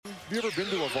Have you ever been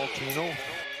to a volcano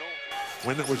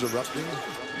when it was erupting?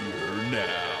 You're now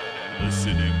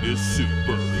listening to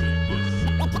Super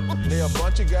Hoopers. They're a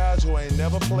bunch of guys who ain't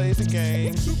never played the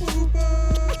game. Super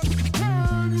Hoopers!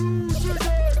 Can you dig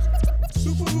it?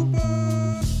 Super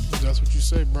Hoopers! That's what you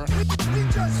say, bro. We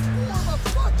just form a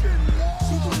fucking wall!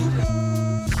 Super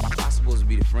Hoopers! I'm supposed to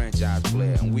be the franchise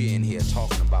player, and we're in here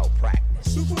talking about practice.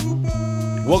 Super Hoopers!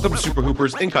 Welcome to Super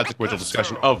Hoopers, inconsequential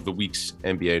discussion of the week's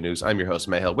NBA news. I'm your host,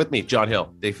 Matt Hill. With me, John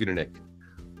Hill, Dave Feeder, Nick.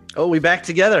 Oh, we back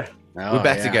together. We're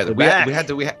back together. We had to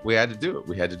do it. We had to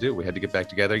do it. We had to get back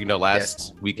together. You know,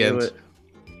 last weekend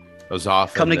I was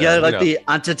off. Come together like the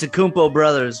Antetokounmpo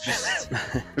brothers. Just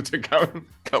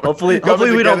hopefully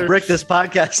we don't brick this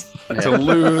podcast to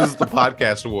lose the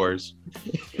podcast wars.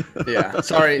 Yeah,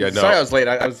 sorry I was late.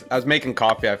 I was making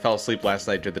coffee. I fell asleep last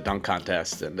night during the dunk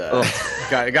contest, and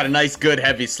got a nice, good,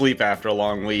 heavy sleep after a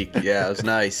long week. Yeah, it was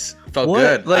nice. Felt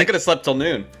good. I could have slept till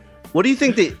noon. What do you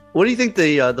think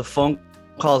the phone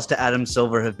calls to Adam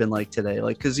Silver have been like today?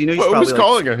 Like, because he's probably who's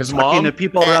calling him? His mom. To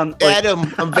people around.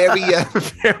 Adam, I'm very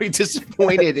very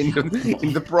disappointed in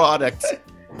the product.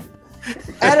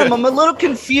 Adam, I'm a little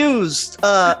confused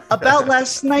about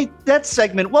last night. That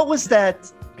segment. What was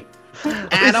that?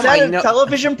 Adam, is that a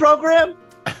television program?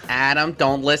 Adam,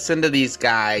 don't listen to these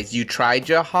guys. You tried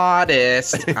your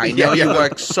hardest. I know you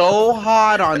worked so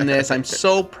hard on this. I'm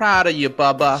so proud of you,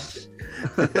 Bubba.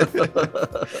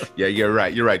 Yeah, you're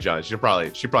right, John. She's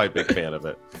probably a big fan of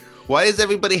it. Why is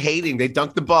everybody hating? They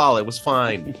dunked the ball. It was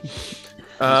fine.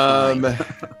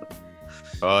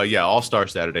 All-Star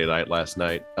Saturday night last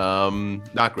night.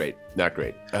 Not great. Not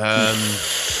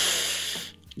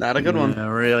a good one. No,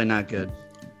 really not good.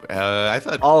 I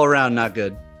thought all around not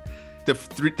good. The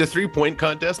 3-point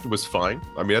contest was fine.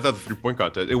 I mean, I thought the 3-point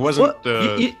contest, it wasn't.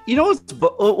 You know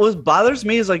what bothers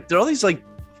me is like there are all these like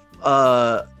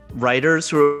writers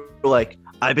who are like,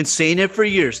 I've been saying it for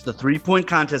years. The 3-point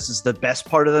contest is the best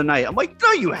part of the night. I'm like,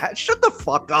 no, shut the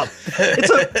fuck up.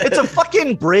 It's a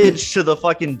fucking bridge to the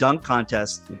fucking dunk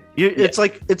contest. It's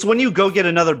like it's when you go get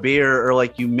another beer or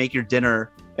like you make your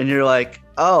dinner and you're like,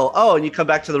 oh, and you come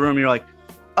back to the room and you're like,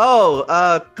 cool.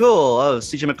 Oh,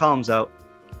 CJ McCollum's out.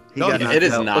 It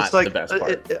is not the best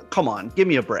part. Come on, give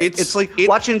me a break. It's like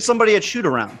watching somebody at shoot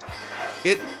around.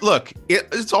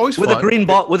 It's always with fun.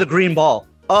 With a green ball.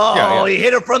 Oh, he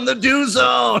hit it from the do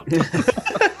zone.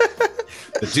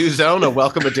 The do zone, a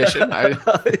welcome addition. I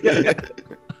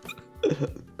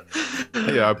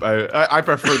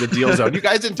prefer the deal zone. You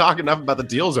guys didn't talk enough about the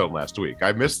deal zone last week.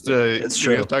 I missed. It's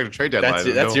true. Talking to trade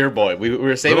deadline. That's your boy. We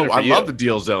were saving it for you. I love the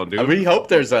deal zone, dude. We hope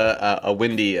there's a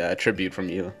windy tribute from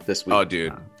you this week. Oh,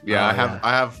 dude. Yeah,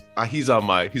 I have. He's on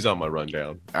my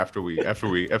rundown after we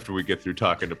get through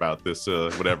talking about this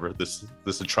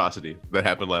this atrocity that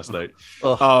happened last night.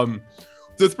 The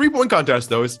 3-point contest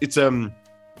though it's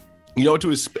you know what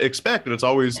to expect, and it's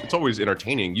always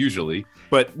entertaining usually,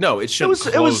 but no, it shouldn't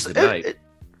close the night.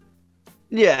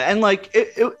 And like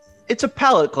it's a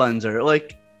palate cleanser.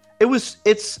 Like it was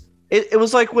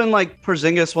like when like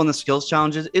Porzingis won the skills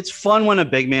challenges. It's fun when a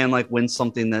big man like wins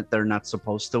something that they're not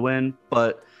supposed to win,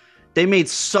 but they made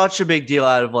such a big deal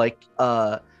out of like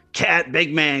Cat,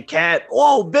 big man, Cat.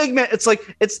 Oh, big man. It's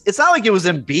like it's not like it was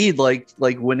Embiid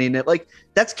like winning it. Like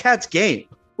that's Cat's game.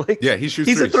 Like he's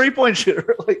threes. A 3-point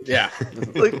shooter. Like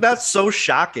like that's so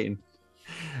shocking.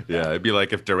 Yeah, it'd be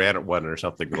like if Durant won or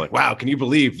something. Like, wow, can you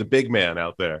believe the big man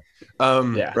out there?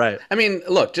 Right. I mean,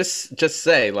 look, just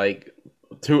say like,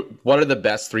 what are the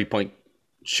best 3-point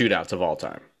shootouts of all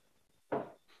time?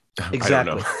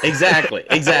 Exactly.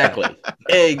 Exactly.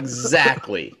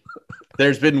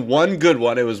 There's been one good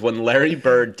one. It was when Larry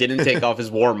Bird didn't take off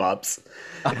his warm-ups.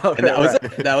 And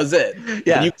that was it.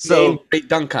 Yeah. And so great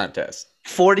dunk contest.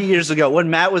 40 years ago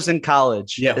when Matt was in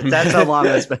college. Yeah. That's how long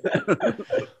it's been.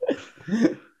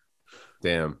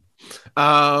 Damn.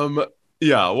 Well,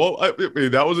 I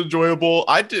mean, that was enjoyable.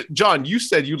 John, you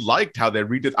said you liked how they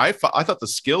redid. I thought the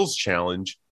skills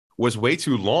challenge was way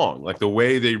too long. Like the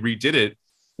way they redid it,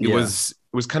 it was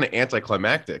kind of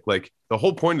anticlimactic. Like the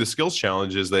whole point of the skills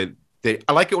challenge is I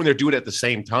like it when they're doing it at the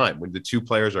same time when the two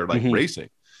players are like racing,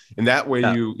 and that way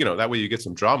you get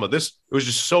some drama. It was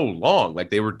just so long. Like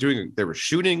they were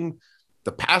shooting.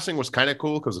 The passing was kind of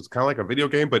cool because it's kind of like a video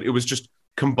game, but it was just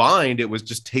combined. It was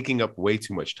just taking up way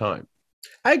too much time.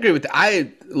 I agree with that.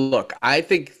 I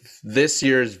think this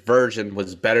year's version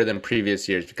was better than previous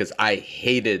years because I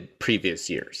hated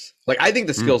previous years. Like I think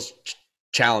the skills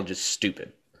challenge is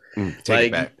stupid. Take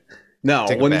it back. No,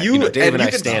 Take when it back. you Dave and I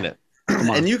stand it.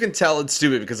 And you can tell it's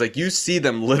stupid because like you see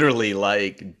them literally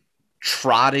like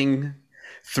trotting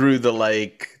through the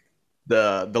like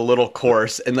the little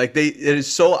course, and like it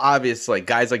is so obvious. Like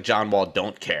guys like John Wall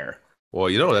don't care. Well,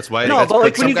 that's why. No, but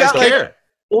like when you got care.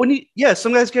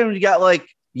 Some guys care when you got like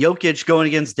Jokic going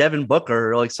against Devin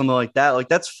Booker or like something like that. Like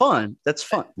that's fun. That's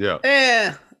fun.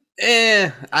 Yeah.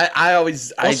 I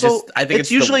think it's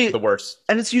usually the worst,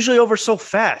 and it's usually over so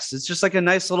fast. It's just like a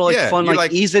nice little fun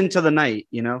like ease into the night,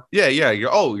 Yeah,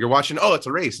 you're watching. Oh, it's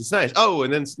a race. It's nice. Oh,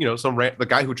 and then the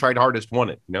guy who tried hardest won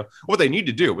it. What they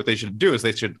should do is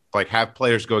they should like have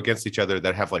players go against each other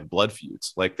that have like blood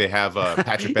feuds, like they have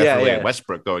Patrick Beverley and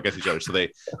Westbrook go against each other, so they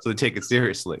take it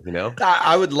seriously.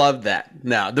 I would love that.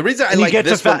 Now the reason I like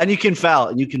this and you can foul,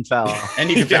 and you can foul, and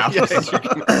you can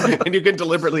foul, and you can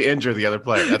deliberately injure the other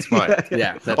player. That's fine.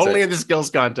 Yeah, only in the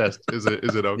skills contest is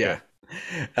it okay.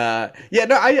 I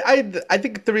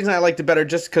think the reason I liked it better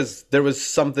just because there was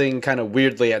something kind of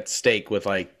weirdly at stake with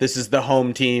like this is the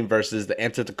home team versus the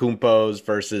Antetokounmpos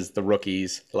versus the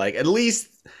rookies. Like at least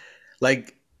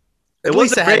it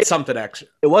had something extra.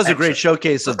 It was a great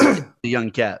showcase of the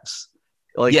young Cavs.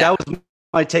 Like that was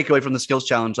my takeaway from the skills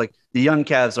challenge. Like the young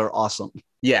Cavs are awesome.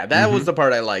 Yeah, that was the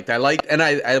part I liked.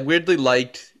 I weirdly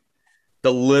liked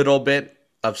the little bit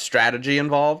of strategy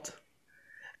involved,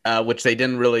 which they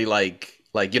didn't really like.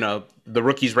 Like, the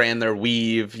rookies ran their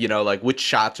weave, like which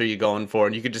shots are you going for?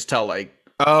 And you could just tell like,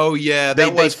 oh yeah,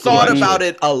 they thought about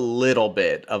it a little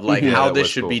bit of like how this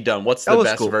should be done. What's the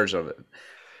best version of it?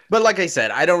 But like I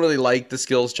said, I don't really like the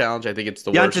skills challenge. I think it's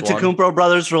the worst one. Antetokounmpo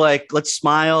brothers were like, let's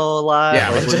smile a lot.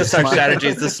 Yeah, just our strategy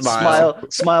is to smile.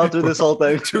 Smile through this whole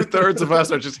thing. 2/3 of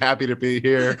us are just happy to be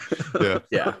here.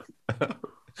 Yeah.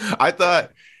 I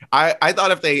thought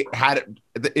if they had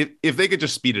it, if they could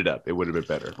just speed it up, it would have been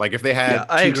better. Like if they had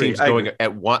two teams going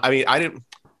at one. I mean, I didn't.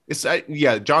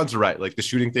 John's right. Like the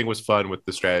shooting thing was fun with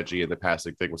the strategy, and the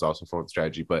passing thing was also fun with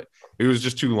strategy, but it was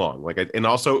just too long. And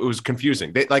also it was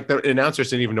confusing. The announcers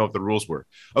didn't even know what the rules were.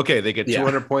 Okay, they get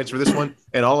 200 points for this one,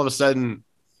 and all of a sudden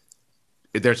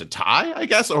there's a tie, I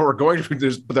guess, or we're going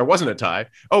to. But there wasn't a tie.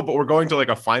 Oh, but we're going to like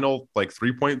a final like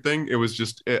 3-point thing. It was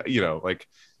just like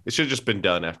it should have just been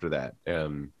done after that.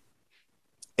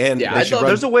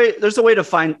 There's a way to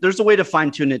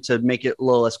fine tune it to make it a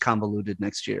little less convoluted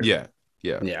next year. Yeah.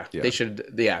 They should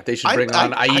bring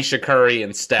on Aisha Curry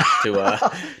and Steph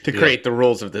to create the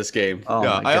rules of this game. Oh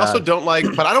yeah, I also don't like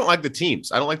the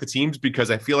teams. I don't like the teams because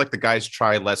I feel like the guys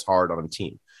try less hard on a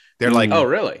team. They're like, oh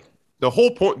really? The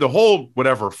whole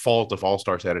whatever fault of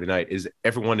All-Star Saturday Night is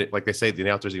everyone, like they say, the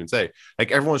announcers even say, like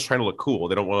everyone's trying to look cool.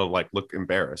 They don't want to like look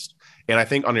embarrassed. And I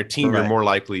think on your team, you're more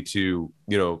likely to,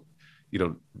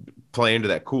 play into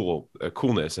that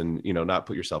coolness and, not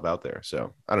put yourself out there.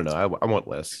 So I don't know. I want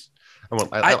less.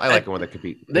 I like the one that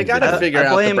compete. They got to figure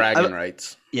out the bragging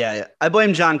rights. Yeah. I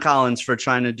blame John Collins for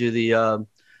trying to do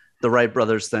the Wright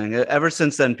brothers thing. Ever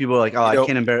since then, people are like, "Oh, I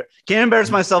can't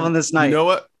embarrass myself on this night." You know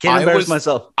what? Can't embarrass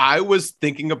myself. I was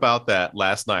thinking about that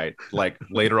last night, like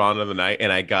later on in the night,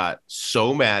 and I got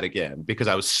so mad again because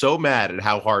I was so mad at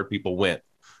how hard people went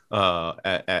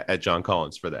at John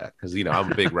Collins for that. Because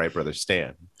I'm a big Wright brothers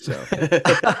stan. So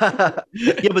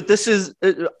yeah, but this is,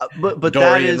 but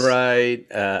Dorian that is Wright.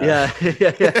 Yeah.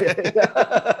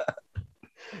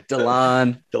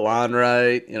 DeLon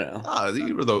Wright,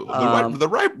 the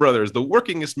Wright brothers, the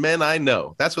workingest men I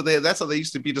know. That's how they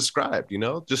used to be described,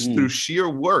 just through sheer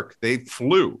work. They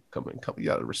flew. Come on, you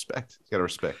gotta respect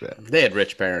that. They had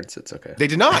rich parents. It's okay. They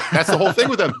did not. That's the whole thing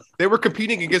with them. They were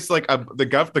competing against like the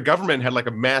government had like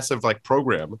a massive like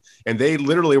program, and they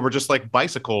literally were just like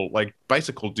bicycle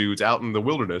dudes out in the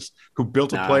wilderness who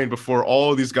built a plane before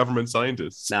all of these government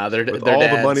scientists. Their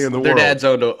the money in the world. Their dads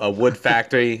owned a wood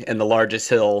factory in the largest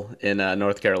hill in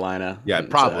North Carolina. Yeah,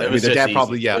 probably. Their dad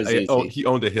probably. Yeah, he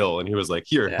owned a hill, and he was like,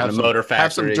 "Here, have some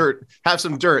dirt. Have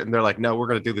some dirt." And they're like, "No, we're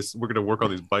gonna do this. We're gonna work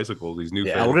on these bicycles, these new.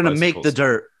 Yeah, we're gonna make the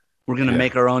dirt. We're gonna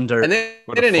make our own dirt." And they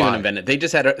didn't even invent it. They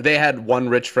just had one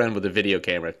rich friend with a video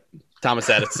camera. Thomas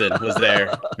Edison was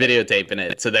there videotaping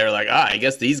it. So they were like, I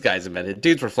guess these guys invented it.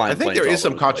 Dudes were flying. I think there is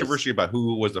some controversy about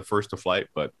who was the first to flight,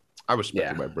 but I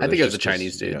respect my brother. I think it was a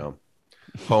Chinese dude.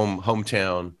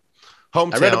 Hometown, I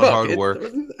read a book. hard work.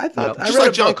 I thought just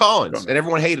like John Collins, and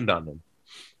everyone hated on him.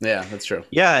 Yeah, that's true.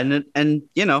 Yeah, and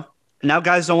now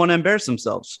guys don't want to embarrass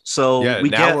themselves, so we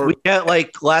get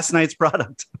like last night's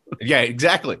product. Yeah,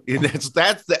 exactly. That's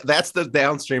the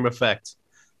downstream effect.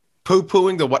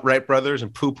 Poo-pooing the Wright brothers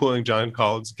and poo-pooing John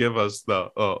Collins give us the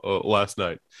last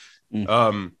night.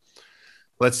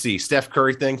 Let's see, Steph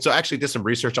Curry thing. So I actually did some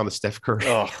research on the Steph Curry.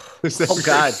 Oh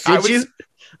God, did you?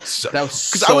 That was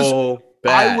so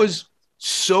bad. I was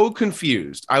so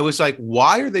confused. I was like,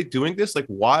 why are they doing this? Like,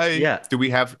 why do we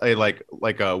have a like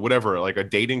a whatever, like a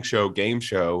dating show, game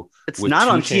show? It's not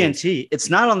on TNT.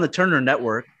 It's not on the Turner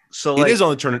Network. So it is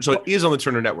on the Turner. So it is on the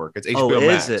Turner Network. It's HBO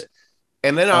Max. Is it?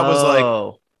 And then I was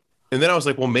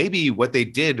like, well, maybe what they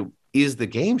did is the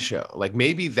game show. Like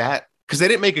maybe that, because they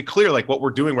didn't make it clear like what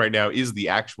we're doing right now is the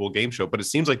actual game show. But it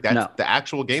seems like the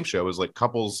actual game show is like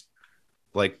couples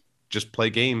like just play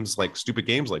games, like stupid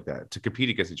games like that to compete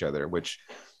against each other, which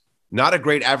not a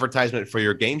great advertisement for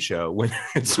your game show when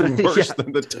it's worse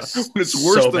than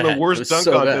the worst dunk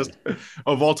contest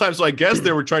of all time. So I guess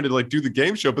they were trying to like do the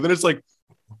game show, but then it's like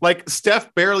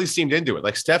Steph barely seemed into it.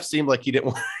 Like Steph seemed like he didn't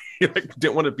want.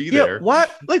 Didn't want to be there.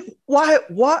 What? Like, why?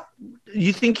 What?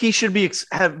 You think he should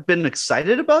have been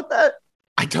excited about that?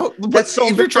 I don't. That's so.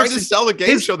 If you're trying to sell the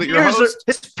game show that you're host,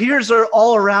 his peers are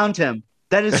all around him.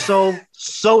 That is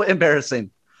so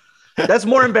embarrassing. That's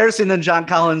more embarrassing than John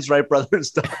Collins' Wright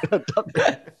brothers.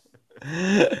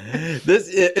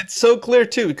 It's so clear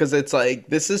too because it's like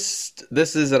this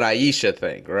is an Aisha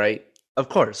thing, right? Of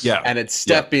course. Yeah. And it's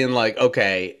Steph being like,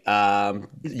 okay,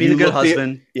 being a good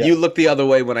husband. You look the other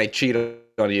way when I cheat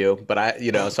on you, but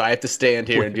so I have to stand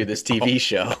here and do this TV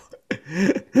show.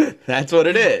 That's what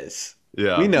it is.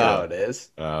 Yeah. We know how it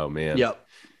is. Oh man. Yep.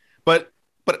 But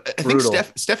I think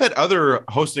Steph had other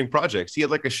hosting projects. He had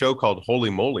like a show called Holy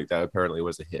Moly that apparently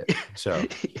was a hit. So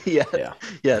yeah.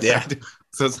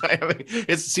 So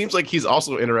it seems like he's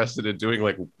also interested in doing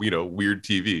like weird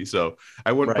TV. So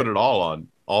I wouldn't put it all on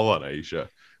Aisha.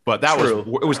 But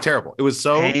it was terrible. It was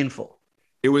so painful.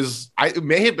 It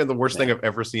may have been the worst thing I've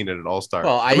ever seen in an All-Star.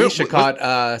 Well, Aisha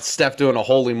caught Steph doing a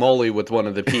holy moly with one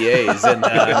of the PAs, and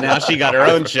now she got her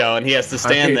own show, and he has to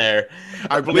stand there.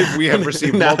 I believe we have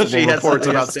received multiple reports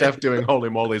about Steph doing holy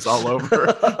mollies all over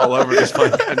this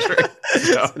fine country.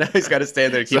 So now he's got to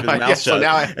stand there and keep his mouth shut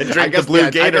and drink the blue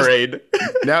Gatorade.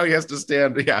 Now he has to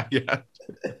stand. Yeah.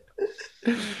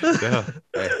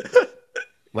 Hey,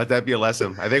 let that be a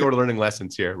lesson. I think we're learning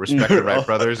lessons here. Respect the Wright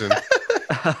brothers and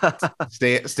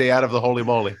stay out of the holy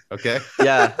moly. Okay.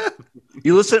 Yeah.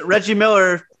 You listen, Reggie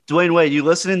Miller, Dwayne Wade. You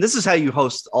listening? This is how you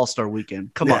host All-Star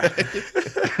Weekend. Come on.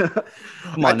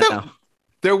 Come on now.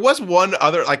 There was one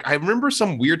other, like I remember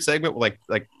some weird segment with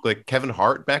like Kevin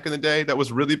Hart back in the day that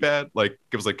was really bad. Like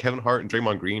it was like Kevin Hart and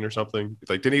Draymond Green or something.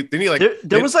 It's like didn't he like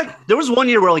there was one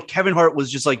year where like Kevin Hart was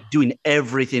just like doing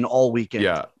everything all weekend.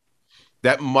 Yeah.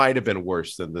 That might have been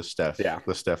worse than the Steph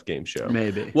game show.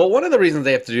 Maybe. Well, one of the reasons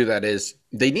they have to do that is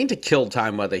they need to kill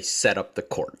time while they set up the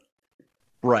court.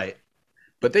 Right.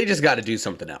 But they just got to do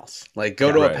something else. Like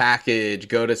go to a package,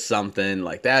 go to something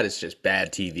like that. Is just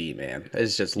bad TV, man.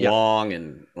 It's just long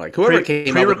and like whoever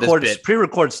came up with this bit.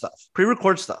 Pre-record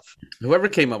stuff. Whoever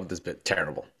came up with this bit,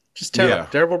 terrible. Just terrible. Yeah.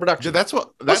 Terrible production. That's why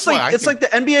it's like the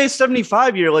NBA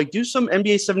 75 year. Like do some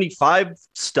NBA 75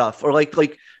 stuff or like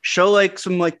show like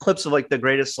some like clips of like the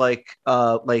greatest like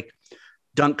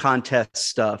dunk contest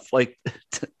stuff, like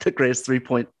the greatest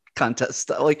 3-point contest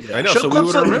stuff. Like I know, so we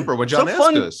would remember when John asked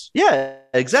us. Yeah,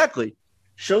 exactly.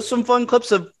 Show some fun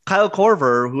clips of Kyle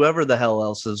Korver or whoever the hell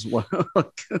else is.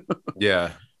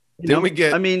 Yeah. Then we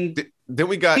got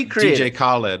DJ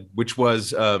Khaled, which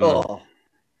was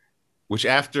which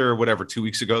after whatever 2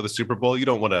 weeks ago, the Super Bowl, you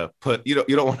don't want to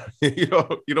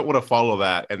follow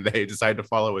that, and they decided to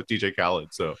follow with DJ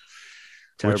Khaled. So,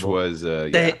 terrible. Which was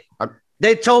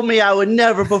they told me I would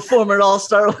never perform at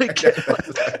All-Star Weekend.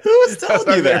 Who was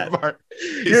telling you that?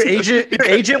 Your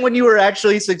agent when you were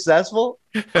actually successful.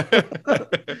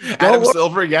 Adam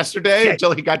Silver yesterday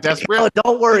until he got desperate. Oh,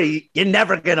 don't worry, you're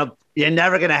never gonna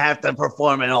have to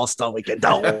perform at All-Star Weekend.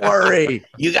 Don't worry,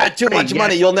 you got too much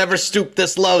money. You'll never stoop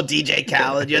this low, DJ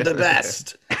Khaled. You're the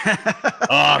best.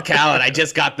 Oh, Khaled, I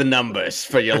just got the numbers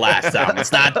for your last album.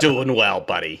 It's not doing well,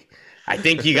 buddy. I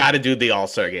think you got to do the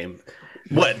All-Star game.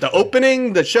 What, the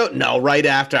opening, the show? No, right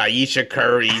after Aisha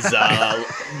Curry's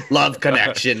Love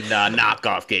Connection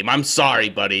knockoff game. I'm sorry,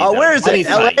 buddy. Oh, where is it?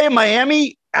 LA,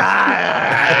 Miami?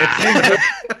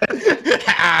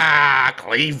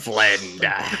 Cleveland.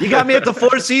 You got me at the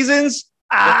Four Seasons?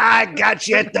 I got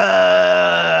you at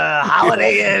the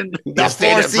Holiday Inn. The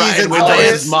Four Seasons with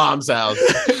his mom's house.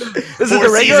 This is the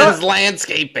regular Seasons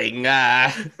landscaping.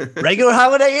 Regular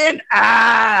Holiday Inn?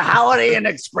 Holiday Inn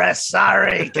Express.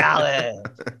 Sorry, Khaled.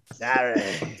 Sorry.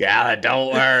 Khaled,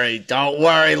 don't worry. Don't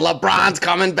worry. LeBron's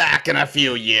coming back in a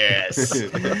few years.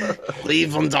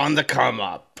 Cleveland's on the come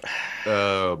up.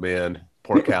 Oh, man.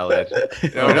 Poor Khaled.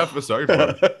 Enough of a sorry for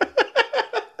him.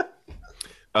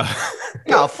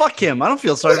 No, fuck him. I don't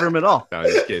feel sorry for him at all. No, I'm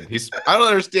just kidding. I don't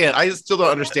understand. I still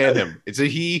don't understand him. It's a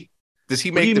he. Does he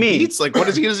make the beats? Like, what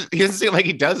does he? He doesn't seem like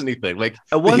he does anything. Like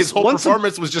his whole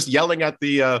performance was just yelling at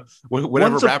the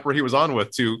whatever rapper he was on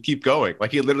with to keep going.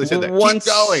 Like he literally said that. Keep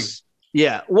going.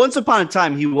 Yeah. Once upon a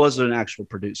time, he was an actual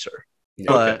producer,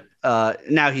 but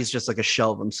now he's just like a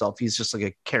shell of himself. He's just like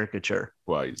a caricature.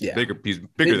 Well, he's bigger. He's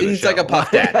bigger than he's like a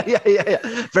Puff Daddy.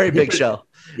 yeah. Very big shell.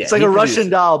 It's like a Russian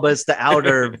doll, but it's the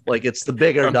outer, like it's the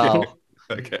bigger doll.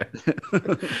 Okay.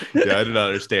 Yeah, I did not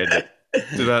understand it.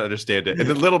 Did not understand it. And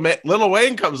then Little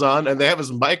Wayne comes on, and they have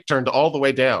his mic turned all the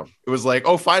way down. It was like,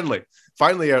 oh, finally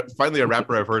a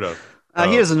rapper I've heard of.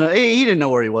 He doesn't know. He didn't know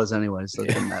where he was anyway, so it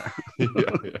didn't matter.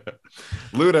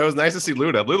 Luda, it was nice to see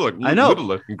Luda. Luda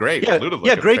looking great. Yeah, Luda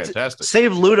looking great. Fantastic.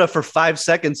 Save Luda for 5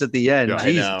 seconds at the end. Yeah,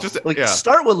 I know.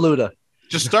 Start with Luda.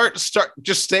 Just start.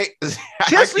 Just stay.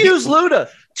 Just use Luda.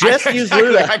 Just use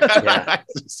Luda.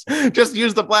 Just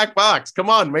use the black box. Come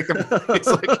on, make them. It's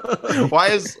like, why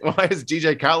is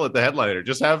DJ Khaled the headliner?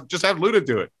 Just have Luda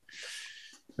do it.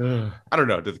 I don't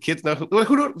know. Do the kids know?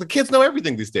 The kids know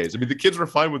everything these days. I mean, the kids were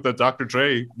fine with the Dr.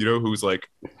 Dre, who's like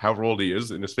however old he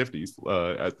is in his 50s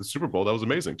at the Super Bowl. That was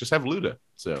amazing. Just have Luda.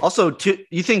 So also,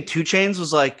 you think 2 Chainz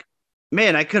was like,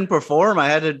 man, I couldn't perform. I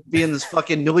had to be in this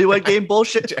fucking Newlywed Game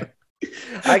bullshit.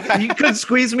 You couldn't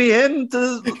squeeze me in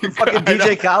to the fucking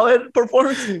DJ Khaled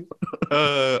performance.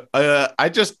 I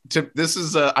just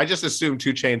assumed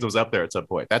 2 Chainz was up there at some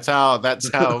point. That's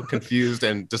how confused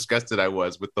and disgusted I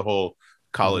was with the whole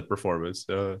Khaled performance.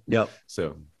 Yep.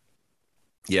 So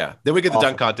yeah, then we get the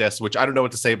dunk contest, which I don't know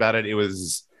what to say about it. It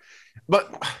was,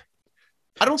 but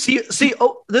I don't see.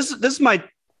 Oh, this is my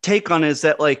take on it, is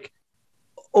that like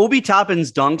Obi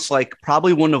Toppin's dunks like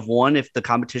probably wouldn't have won if the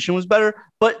competition was better,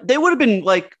 but they would have been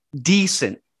like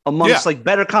decent amongst like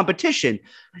better competition.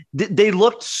 They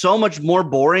looked so much more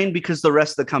boring because the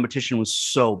rest of the competition was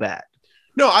so bad.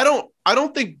 No, I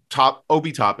don't think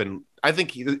Obi Toppin. I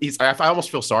think he's. I almost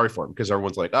feel sorry for him because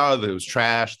everyone's like, "Oh, it was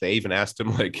trash." They even asked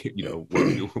him, like,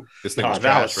 this thing was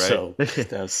trash, right?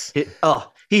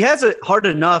 He has it hard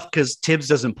enough because Tibbs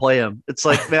doesn't play him. It's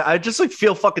like, man, I just like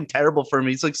feel fucking terrible for him.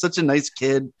 He's like such a nice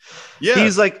kid. Yeah,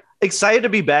 he's like excited to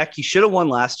be back. He should have won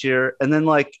last year, and then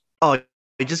like,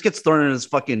 he just gets thrown in his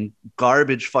fucking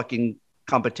garbage fucking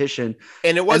competition,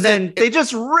 and it wasn't. And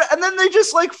then they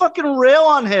just like fucking rail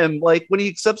on him like when he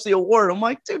accepts the award. I'm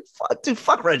like, dude,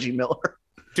 fuck Reggie Miller.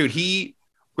 Dude, here's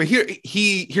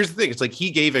the thing. It's like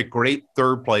he gave a great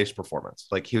third place performance.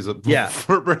 Like he was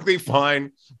perfectly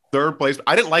fine third place.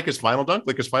 I didn't like his final dunk.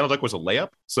 Like his final dunk was a layup.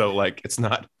 So like it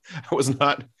was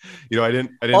not. I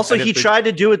didn't. Also, he tried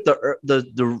to do it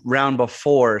the round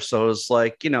before. So it was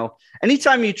like,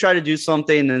 anytime you try to do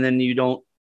something and then you don't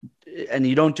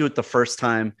do it the first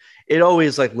time, it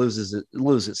always like loses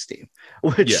steam.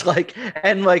 Which like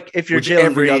if you're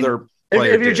Jalen Green,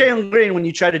 if you're Jalen Green, when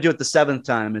you try to do it the 7th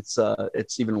time,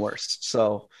 it's even worse.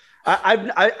 So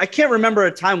I can't remember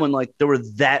a time when like there were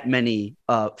that many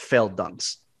failed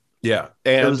dunks. Yeah,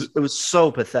 and it was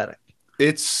so pathetic.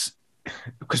 It's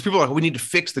because people are like, we need to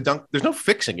fix the dunk. There's no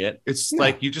fixing it. It's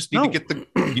like you just need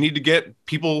to get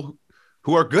people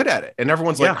who are good at it. And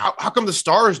everyone's like, how come the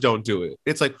stars don't do it?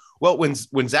 It's like, well, when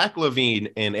Zach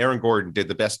LaVine and Aaron Gordon did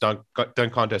the best dunk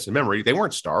contest in memory, they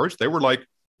weren't stars. They were like,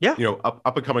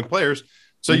 up and coming players.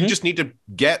 So you just need to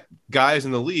get guys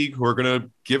in the league who are going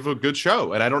to give a good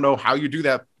show. And I don't know how you do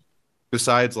that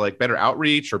besides like better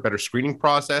outreach or better screening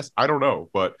process. I don't know,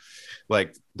 but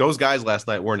like those guys last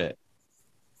night weren't it.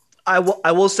 I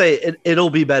will say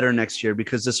it'll be better next year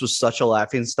because this was such a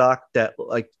laughing stock that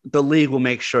like the league will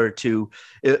make sure to,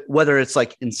 whether it's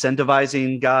like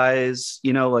incentivizing guys,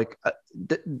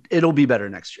 it'll be better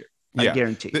next year. I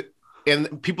guarantee.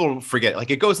 And people forget, like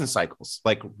it goes in cycles.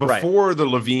 Like before the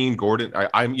LaVine Gordon,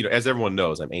 I'm as everyone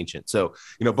knows, I'm ancient. So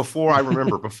before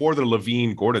the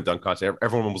LaVine Gordon dunk contest,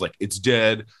 everyone was like, it's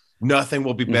dead. Nothing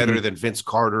will be better than Vince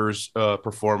Carter's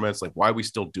performance. Like, why are we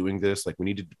still doing this? Like, we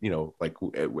need to, like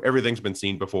everything's been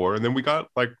seen before. And then we got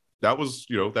like that was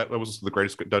the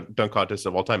greatest dunk contest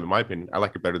of all time, in my opinion. I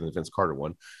like it better than the Vince Carter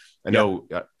one. I know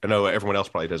everyone else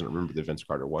probably doesn't remember the Vince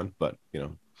Carter one, but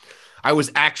I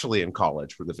was actually in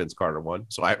college for the Vince Carter one,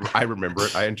 so I remember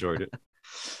it. I enjoyed it.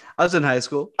 I was in high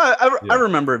school. I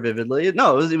remember it vividly.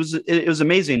 No, it was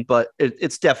amazing, but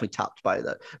it's definitely topped by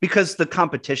that because the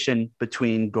competition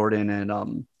between Gordon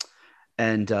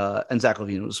and Zach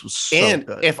LaVine was so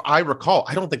good. If I recall,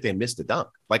 I don't think they missed a dunk.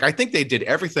 Like I think they did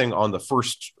everything on the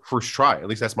first try. At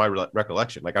least that's my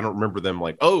recollection. Like I don't remember them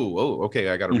like, oh, okay,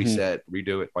 I got to reset,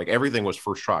 redo it. Like everything was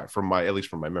first try at least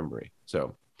from my memory.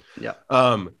 So yeah.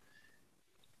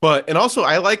 But and also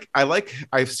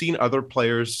I've seen other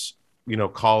players,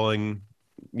 calling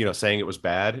saying it was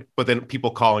bad, but then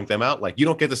people calling them out, like, you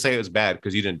don't get to say it was bad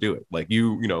because you didn't do it. Like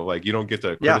you don't get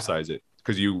to criticize it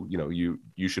because you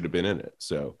should have been in it.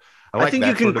 So I think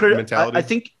you can mentality. I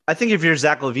think if you're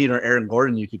Zach LaVine or Aaron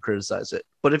Gordon, you could criticize it.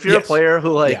 But if you're a player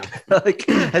who like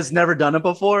has never done it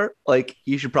before, like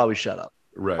you should probably shut up.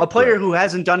 Right. A player who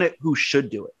hasn't done it, who should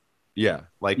do it. Yeah.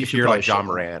 Like if you're like John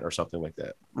Morant or something like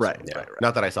that. Right. So, right.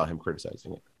 Not that I saw him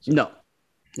criticizing it. So. No.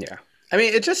 Yeah. I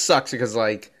mean, it just sucks because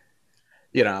like,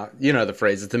 you know the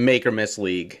phrase, it's a make or miss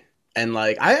league. And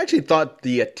like, I actually thought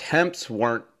the attempts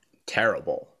weren't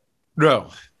terrible. No.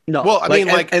 Well, I mean,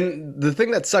 and the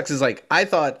thing that sucks is like, I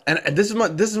thought, and this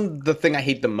is the thing I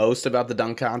hate the most about the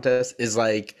dunk contest is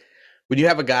like, when you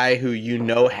have a guy who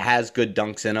has good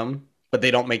dunks in him, but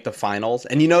they don't make the finals,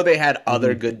 and they had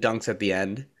other good dunks at the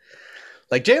end.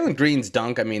 Like Jalen Green's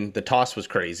dunk, I mean, the toss was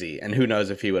crazy, and who knows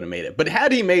if he would have made it. But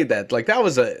had he made that, like that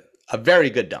was a very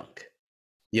good dunk.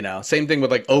 Same thing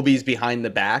with like Obi's behind the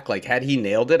back. Like had he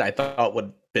nailed it, I thought would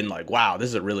have been like, wow, this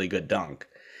is a really good dunk.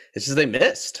 It's just they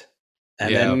missed.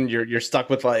 And then you're stuck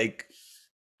with like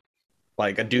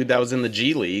a dude that was in the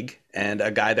G League and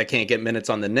a guy that can't get minutes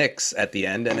on the Knicks at the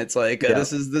end, and it's like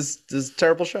this is a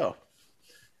terrible show.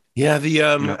 Yeah,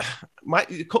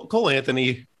 Cole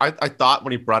Anthony, I thought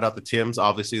when he brought out the Timbs,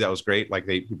 obviously that was great. Like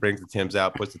he brings the Timbs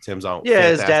out, puts the Timbs on. Yeah,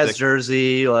 his dad's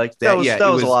jersey, like that was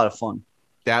a lot of fun.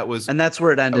 And that's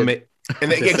where it ended.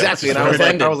 Exactly. And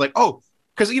I was like, oh,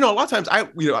 because a lot of times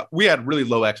we had really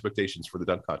low expectations for the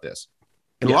dunk contest.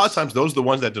 And a lot of times those are the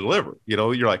ones that deliver.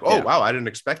 You're like, oh wow, I didn't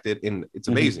expect it, and it's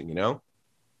amazing,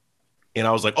 And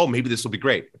I was like, oh, maybe this will be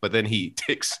great. But then he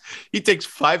takes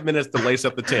 5 minutes to lace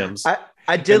up the Timbs.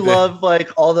 I did love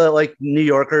like all the like New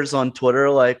Yorkers on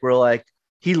Twitter, like were like,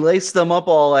 he laced them up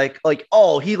all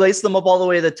he laced them up all the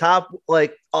way to the top,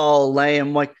 like all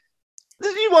lame. Like,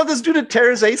 you want this dude to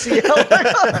tear his ACL?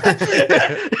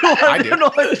 I don't know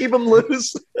how to keep him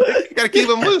loose. You got to keep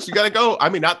him loose. You got to go. I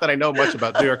mean, not that I know much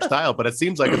about New York style, but it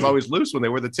seems like it's always loose when they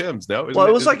wear the Timbs. No, well,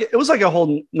 it was like a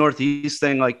whole Northeast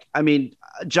thing. Like, I mean,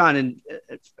 John, and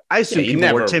I assume you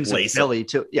never wore Timbs in Philly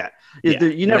too. Yeah,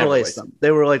 you never laced them.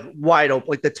 They were like wide open,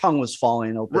 like the tongue was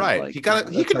falling open. Right. Like,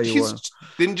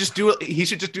 didn't just do it. He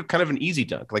should just do kind of an easy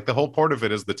dunk. Like the whole part of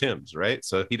it is the Timbs, right?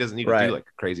 So he doesn't need to do like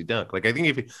a crazy dunk. Like I think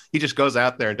if he just goes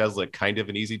out there and does like kind of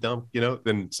an easy dunk,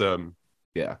 then it's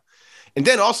yeah. And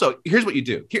then also, here's what you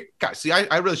do. Here, guys, see,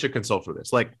 I really should consult for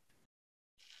this. Like,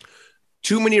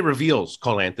 too many reveals,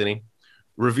 Cole Anthony.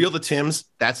 Reveal the Timbs,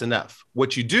 that's enough.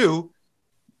 What you do,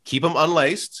 keep them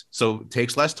unlaced, so it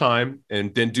takes less time,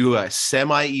 and then do a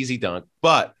semi-easy dunk.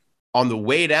 But on the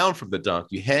way down from the dunk,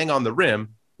 you hang on the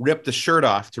rim, rip the shirt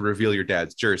off to reveal your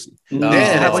dad's jersey. Then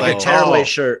have like a tearaway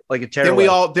shirt, like a tearaway.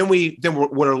 Then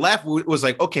we're left was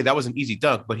like, okay, that was an easy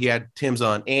dunk, but he had Timbs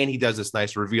on, and he does this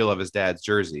nice reveal of his dad's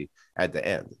jersey at the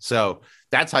end. So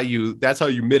that's how you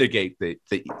mitigate the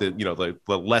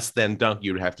less than dunk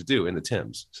you would have to do in the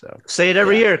Timbs. So say it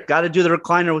every year. Got to do the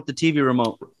recliner with the TV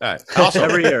remote. All right. Also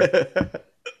every year.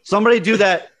 Somebody do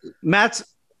that. Matt's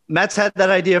had that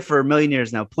idea for a million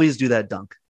years now. Please do that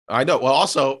dunk. I know. Well,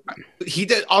 also he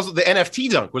did. Also, the NFT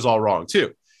dunk was all wrong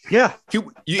too. Yeah.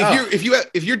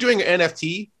 If you're doing an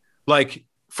NFT, like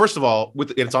first of all,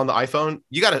 it's on the iPhone,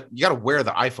 you gotta wear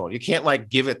the iPhone. You can't like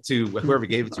give it to whoever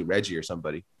gave it to, Reggie or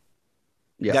somebody.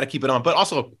 You got to keep it on. But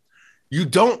also, you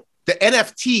don't. The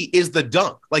NFT is the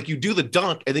dunk. Like you do the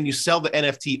dunk and then you sell the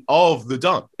NFT of the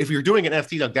dunk. If you're doing an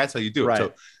NFT dunk, that's how you do it. Right.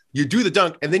 So you do the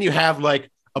dunk and then you have like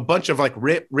a bunch of like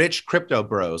rich crypto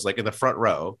bros like in the front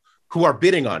row who are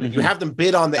bidding on it. Mm-hmm. You have them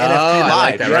bid on the NFT live.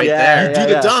 Like that right there. You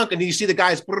do the dunk, and then you see the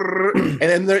guys,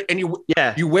 and then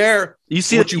you wear you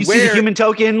see the human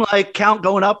token like count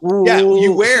going up. Ooh. Yeah,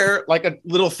 you wear like a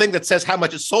little thing that says how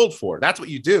much it sold for. That's what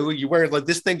you do. You wear like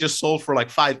this thing just sold for like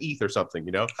 5 ETH or something.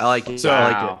 I like it. So I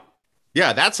like it.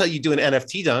 Yeah, that's how you do an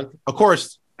NFT dunk. Of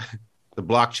course, the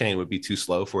blockchain would be too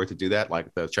slow for it to do that.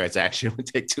 Like the transaction would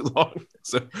take too long.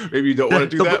 So maybe you don't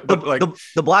want to do that. But like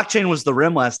the blockchain was the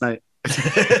rim last night.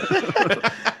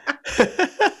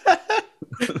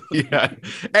 Yeah.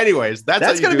 Anyways,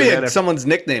 that's going to be someone's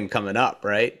nickname coming up,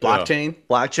 right? Blockchain.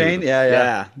 Blockchain.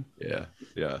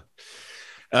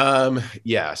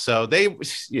 Yeah. So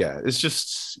it's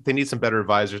just they need some better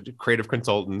advisors, creative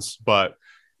consultants. But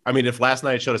I mean, if last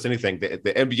night showed us anything, the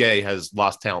NBA has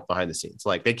lost talent behind the scenes.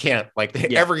 Like they can't. Like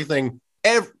everything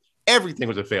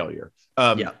was a failure.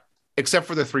 Except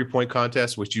for the 3-point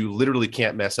contest, which you literally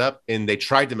can't mess up. And they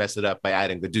tried to mess it up by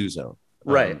adding the do zone.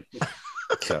 Right.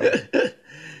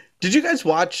 Did you guys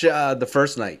watch the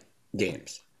first night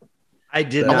games? I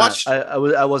did not.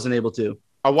 I wasn't able to.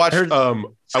 I watched.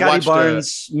 Scotty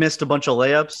Barnes missed a bunch of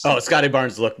layups. Oh, Scotty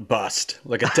Barnes looked bust,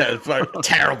 like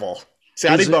terrible.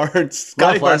 Scotty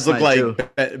Barnes looked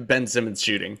like Ben Simmons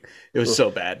shooting. It was so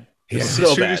bad. Yeah,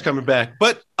 so bad. Coming back,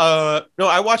 but no,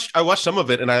 I watched some of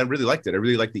it and I really liked it. I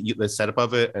really liked the setup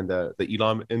of it and the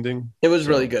Elam ending. It was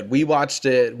really good. We watched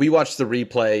it. We watched the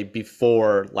replay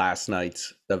before last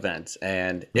night's event,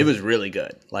 and it was really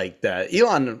good. Like the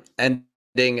Elam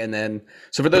ending, and then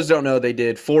so for those who don't know, they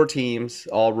did 4 teams,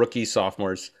 all rookies,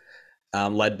 sophomores,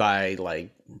 led by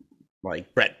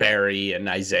like Brett Barry and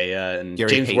Isaiah and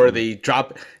Gary James Payton. Worthy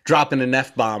dropping an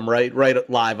F-bomb right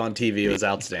live on TV. It was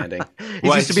outstanding. He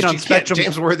used to be on Spectrum.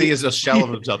 James Worthy is a shell of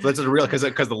himself. That's real because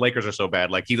the Lakers are so bad.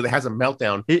 Like he has a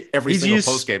meltdown every single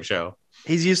post game show.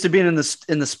 He's used to being in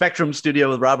the Spectrum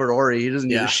studio with Robert Horry. He doesn't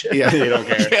give a shit. Yeah, they don't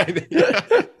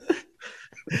care.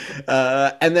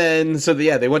 And then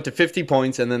they went to 50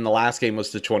 points, and then the last game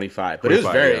was to 25. But it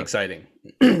was very exciting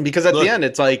because at the end,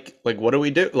 it's like what do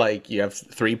we do? Like you have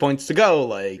 3 points to go.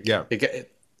 Like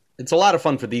it's a lot of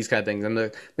fun for these kind of things, and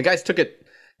the guys took it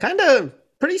kind of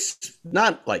pretty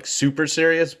not like super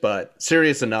serious, but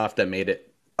serious enough that made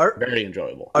it very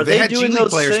enjoyable. Are they doing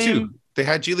those players too? They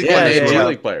had G League players, G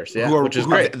League players, which is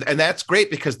great, and that's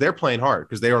great because they're playing hard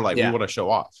because they were like we want to show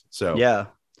off. So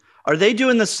are they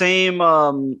doing the same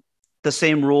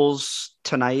rules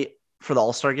tonight for the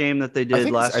All-Star game that they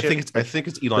did last year? I think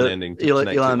it's Elam ending.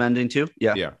 Elam ending too.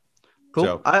 Yeah. Cool.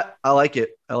 So, I like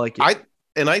it.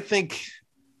 I think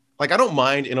like I don't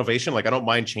mind innovation. Like I don't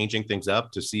mind changing things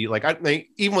up to see. Like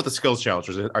even with the skills challenge,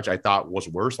 which I thought was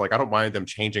worse. Like I don't mind them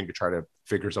changing to try to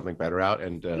figure something better out.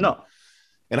 And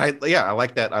I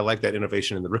like that. I like that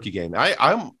innovation in the rookie game.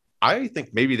 I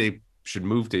think maybe they should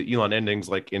move to Elon endings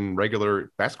like in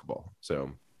regular basketball.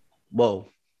 So, whoa,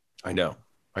 I know.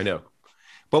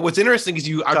 But what's interesting is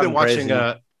I've been watching.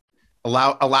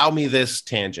 Allow me this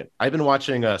tangent. I've been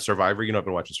watching Survivor. I've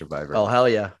been watching Survivor. Oh hell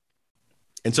yeah!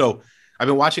 And so I've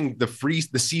been watching the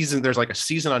season. There's like a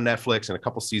season on Netflix and a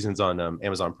couple seasons on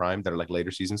Amazon Prime that are like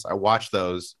later seasons. I watched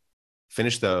those,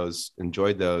 finished those,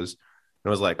 enjoyed those, and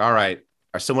I was like, all right.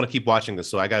 I still want to keep watching this,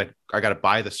 so I gotta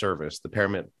buy the service, the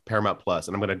Paramount Plus,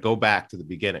 and I'm gonna go back to the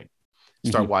beginning,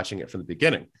 start watching it from the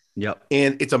beginning. Yep.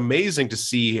 And it's amazing to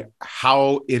see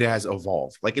how it has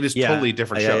evolved. Like it is totally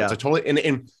different show. It's a totally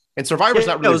and Survivor's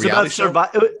not really a reality show.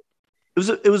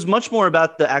 It was much more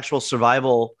about the actual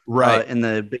survival in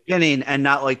the beginning and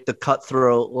not like the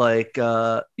cutthroat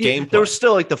gameplay. There was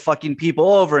still like the fucking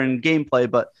people over and gameplay,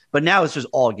 but now it's just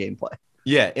all gameplay.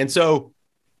 Yeah, and so.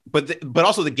 But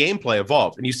also the gameplay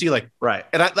evolved, and you see and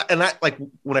I like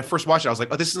when I first watched it, I was like,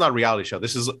 oh, this is not a reality show.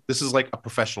 This is like a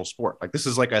professional sport. Like this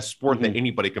is like a sport that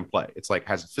anybody can play. It's like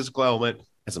has a physical element,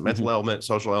 has a mental element,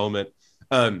 social element.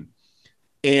 And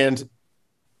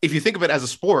if you think of it as a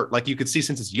sport, like you could see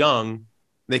since it's young,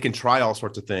 they can try all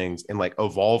sorts of things and like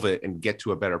evolve it and get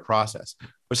to a better process.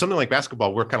 But something like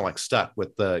basketball, we're kind of like stuck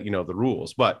with the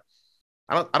rules. But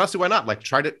I don't see why not. Like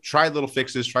try little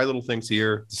fixes, try little things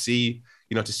here to see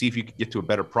if you can get to a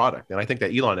better product. And I think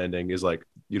that Elon ending is like,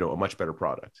 a much better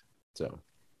product. So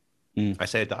I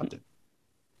say adopt it.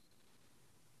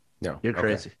 No, you're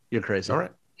crazy. You're crazy. All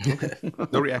right. Okay.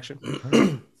 No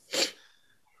reaction.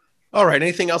 All right.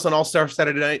 Anything else on All-Star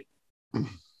Saturday night?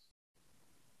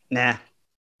 Nah.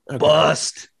 Okay.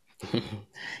 Bust.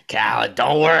 Khaled,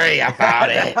 don't worry about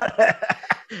it.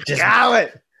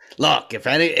 Khaled. Look, if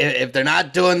they're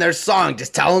not doing their song,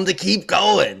 just tell them to keep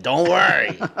going. Don't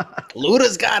worry.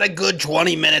 Luda's got a good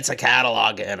 20 minutes of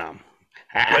catalog in him.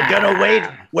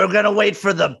 We're gonna wait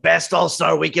for the best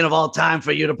All-Star weekend of all time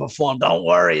for you to perform. Don't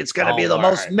worry, it's gonna be the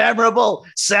most memorable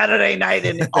Saturday night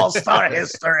in All-Star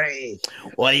history.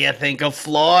 What do you think of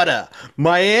Florida?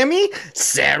 Miami?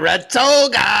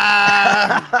 Saratoga.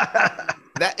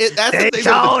 That's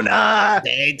Daytona.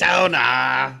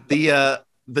 Daytona.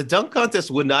 The dunk contest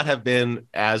would not have been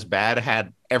as bad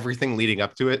had everything leading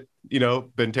up to it,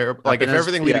 been terrible. Like if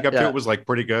everything leading up to it was like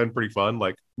pretty good and pretty fun,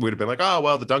 like we'd have been like, oh,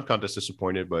 well, the dunk contest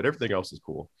disappointed, but everything else is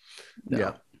cool.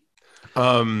 Yeah.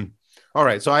 All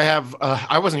right. So I have,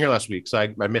 I wasn't here last week, so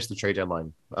I missed the trade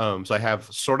deadline. So I have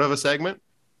sort of a segment.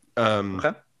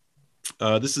 Okay.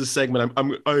 This is a segment I'm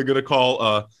going to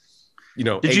call,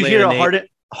 did you hear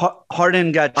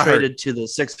Harden got traded to the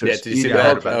Sixers? Yeah, did you see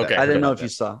that? Okay. I didn't know if you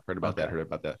saw. Heard about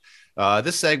that.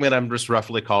 This segment I'm just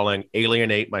roughly calling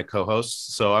alienate my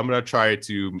co-hosts. So I'm going to try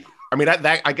to. I mean,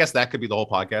 I guess that could be the whole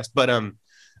podcast, but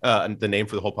the name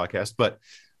for the whole podcast. But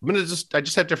I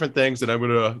just have different things that I'm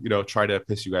going to try to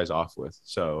piss you guys off with.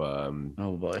 So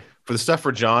oh boy, for the stuff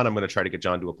for John, I'm going to try to get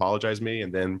John to apologize me,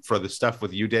 and then for the stuff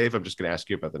with you, Dave, I'm just going to ask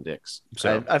you about the Knicks.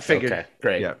 So I figured. Okay,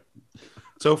 great. Yeah.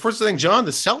 So first thing, John,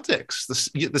 the Celtics.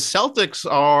 The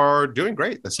Celtics are doing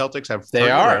great. The Celtics have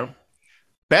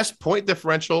best point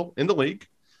differential in the league.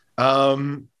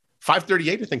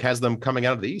 538, I think, has them coming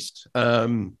out of the East. I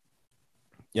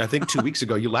think 2 weeks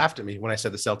ago you laughed at me when I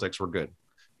said the Celtics were good.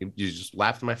 You just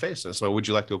laughed in my face. So would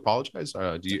you like to apologize?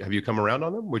 Have you come around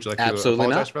on them? Would you like to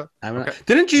apologize for that? Okay.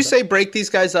 Didn't you say break these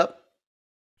guys up?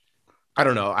 I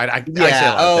don't know. I say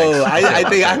I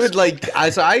think I would like.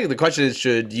 The question is,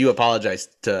 should you apologize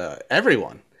to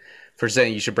everyone for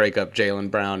saying you should break up Jaylen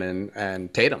Brown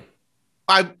and Tatum?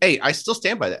 I still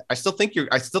stand by that. I still think you're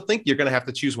going to have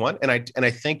to choose one, and I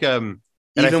think even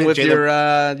with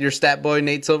your stat boy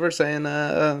Nate Silver saying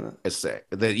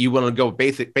that you want to go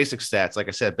basic stats, like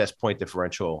I said, best point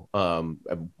differential,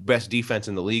 best defense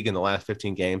in the league in the last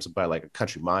 15 games by like a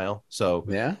country mile. So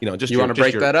just you want to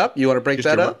break that up? You want to break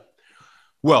that up?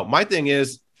 Well, my thing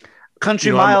is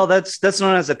country mile. That's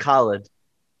known as a college.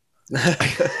 I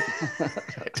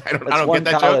don't get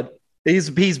that joke.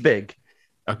 He's big.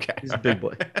 Okay, he's a big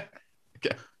boy.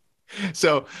 Okay,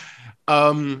 so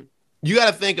you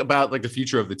got to think about like the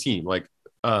future of the team. Like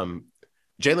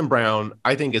Jaylen Brown,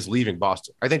 I think, is leaving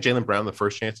Boston. I think Jaylen Brown, the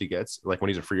first chance he gets, like when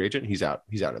he's a free agent, he's out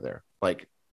of there. Like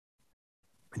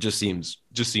it just seems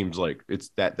like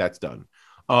that's done.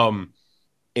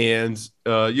 And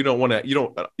you don't want to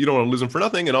lose him for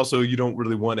nothing, and also you don't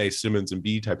really want a Simmons and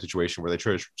B type situation where they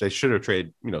should have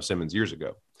traded Simmons years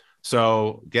ago.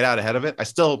 So get out ahead of it. I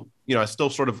still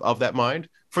sort of that mind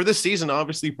for this season.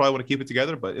 Obviously, you probably want to keep it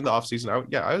together, but in the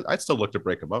offseason, I'd still look to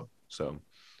break them up. So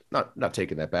not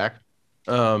taking that back.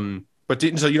 But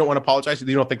so you don't want to apologize?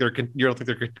 You don't think they're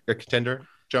a contender,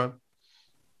 John?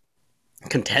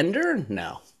 Contender?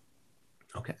 No.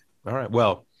 Okay. All right.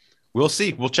 Well, we'll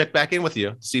see. We'll check back in with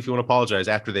you, see if you want to apologize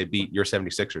after they beat your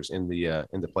 76ers in the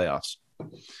playoffs.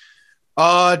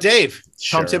 Dave,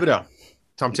 sure. Tom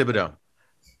Thibodeau.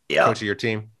 Yep. Coach of your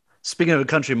team. Speaking of a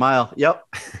country mile, yep.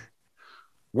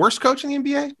 Worst coach in the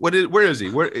NBA? Where is he?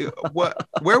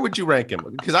 Where would you rank him?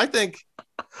 Because I think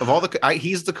of all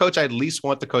he's the coach I'd least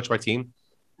want to coach my team.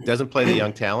 Doesn't play the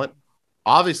young talent.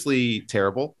 Obviously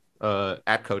terrible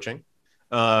at coaching.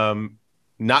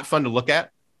 Not fun to look at.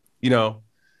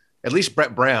 At least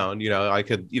Brett Brown, I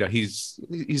could, he's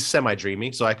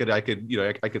semi-dreamy, so I could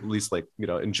at least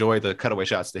enjoy the cutaway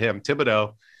shots to him.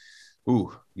 Thibodeau,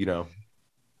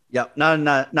 Yep, not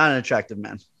an attractive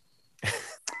man.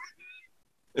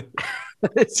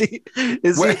 Is he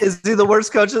the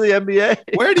worst coach of the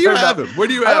NBA? Where do you have him? Where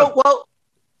do you have him? Well,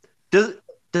 does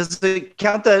it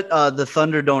count that the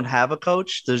Thunder don't have a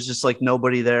coach? There's just like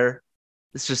nobody there.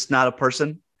 It's just not a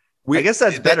person. I guess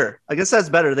that's better.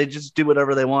 They just do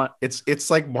whatever they want. It's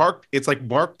like Mark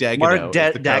Dagenau. Mark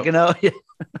Dagenau. Yeah.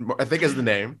 I think is the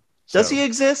name. Does he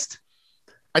exist?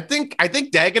 I think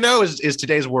Dagenau is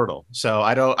today's Wordle. So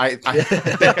I think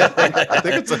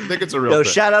it's a real thing.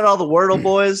 Shout out all the Wordle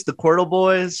boys, the Quirtle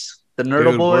boys, the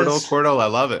Nerdle boys. Quirtle, I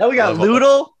love it. Now we got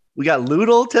Loodle. We got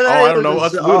Loodle today. Oh, I don't know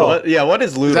what's Loodle. What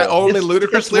is Loodle? Is that only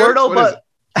ludicrous Wordle, but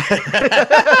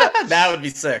that would be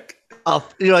sick.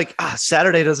 You're like,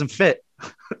 Saturday doesn't fit.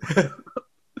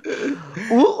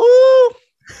 Ooh.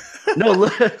 No,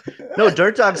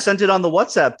 Dirt Dog sent it on the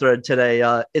WhatsApp thread today.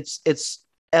 It's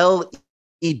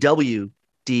LEWDLE,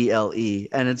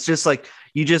 and it's just like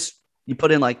you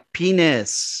put in like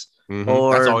penis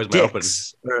or that's always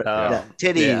dicks or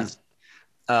titties.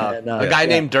 Yeah. A guy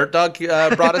named Dirt Dog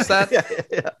brought us that.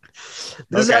 Yeah.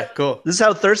 Cool. This is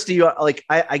how thirsty you are. Like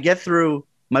I get through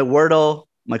my Wordle,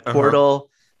 my Quirtle,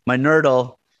 my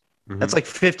Nerdle. That's like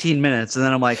 15 minutes, and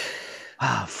then I'm like,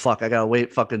 fuck, I gotta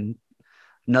wait fucking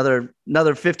another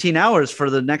 15 hours for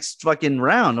the next fucking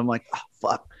round. I'm like,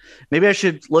 fuck. Maybe I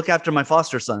should look after my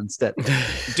foster son instead.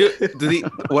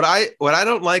 What I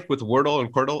don't like with Wordle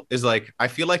and Quirtle is like, I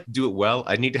feel like to do it well,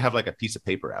 I need to have like a piece of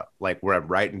paper out, like where I'm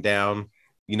writing down,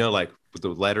 like with the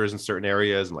letters in certain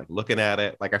areas and like looking at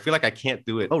it. Like, I feel like I can't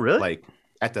do it. Oh, really? Like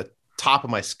at the top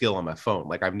of my skill on my phone.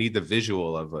 Like I need the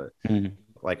visual of it,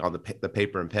 like on the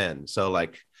paper and pen. So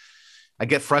like, I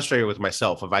get frustrated with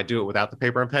myself if I do it without the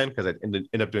paper and pen because I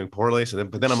end up doing poorly.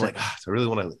 But then I'm like, I really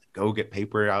want to go get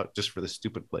paper out just for the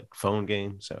stupid like phone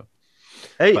game. So,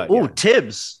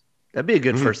 Tibbs, that'd be a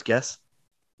good first guess.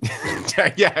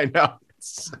 Yeah, I know.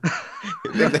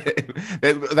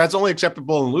 That's only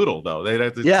acceptable in Loodle, though.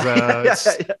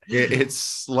 It's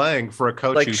slang for a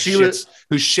coach like who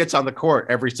shits on the court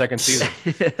every second season.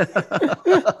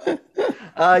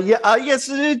 Yes,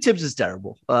 Tibbs is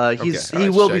terrible. He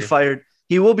will be fired.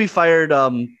 He will be fired.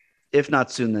 If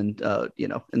not soon, then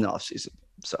in the offseason.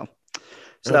 So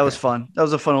that was fun. That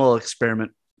was a fun little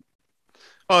experiment.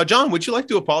 John, would you like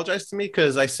to apologize to me?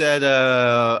 Because I said,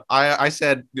 I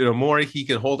said, Morey, he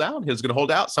can hold out. He's going to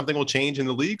hold out. Something will change in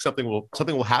the league. Something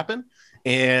will happen,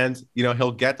 and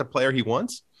he'll get the player he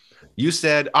wants. You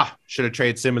said, should have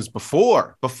traded Simmons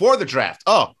before the draft.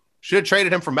 Oh, should have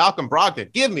traded him for Malcolm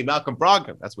Brogdon. Give me Malcolm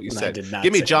Brogdon. That's what you said.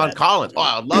 Give me John Collins. Oh,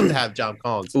 I'd love to have John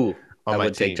Collins. Ooh, I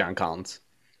would take John Collins.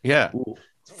 Yeah. Ooh.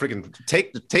 Freaking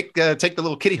take the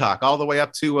little kitty hawk all the way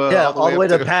up to all the way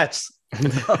to Pats.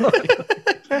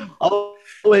 All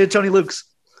the way to Tony Luke's.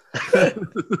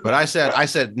 But I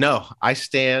said no. I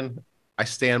stand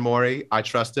Morey. I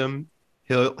trust him.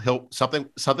 He'll something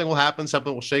will happen.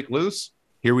 Something will shake loose.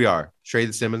 Here we are.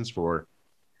 Traded Simmons for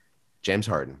James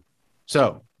Harden.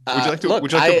 So would you like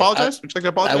to apologize? Would you like to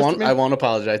apologize? I won't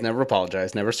apologize. Never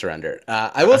apologize. Never surrender.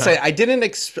 I will say I didn't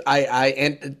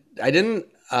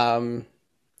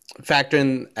factor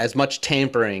in as much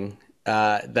tampering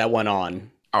that went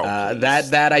on.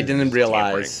 That I didn't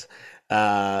realize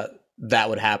that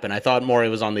would happen. I thought Morey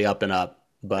was on the up and up,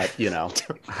 but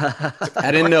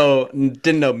I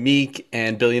didn't know Meek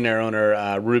and billionaire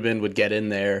owner Ruben would get in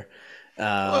there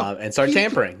and start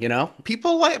tampering.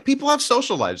 People have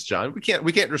social lives, John. We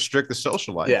can't restrict the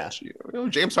social life. Yeah.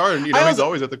 James Harden, he's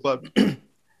always at the club.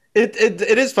 It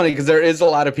is funny because there is a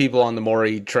lot of people on the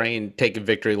Morey train taking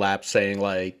victory laps saying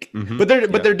but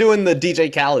they're doing the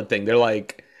DJ Khaled thing. They're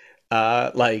like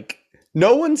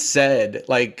no one said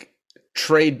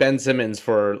trade Ben Simmons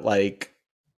for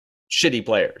shitty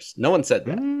players. No one said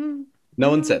that. No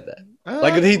one said that.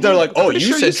 They're like, oh,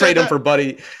 you said trade him for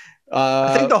Buddy.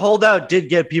 I think the holdout did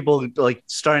get people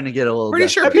starting to get a little. Pretty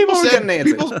sure people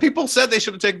said they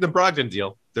should have taken the Brogdon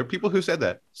deal. There are people who said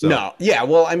that. So. No, yeah,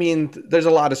 well, I mean, there's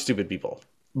a lot of stupid people,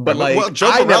 but I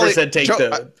never said take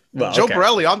the. Well, Joe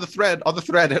Borelli on the thread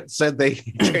said they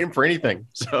trade him for anything.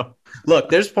 So look,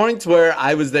 there's points where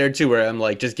I was there too, where I'm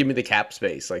like, just give me the cap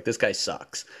space. This guy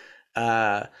sucks.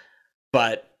 But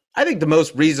I think the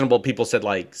most reasonable people said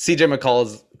CJ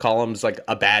McCollum's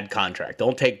a bad contract.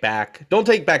 Don't take back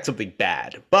something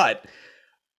bad. But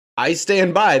I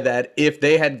stand by that if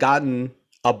they had gotten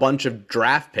a bunch of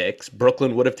draft picks,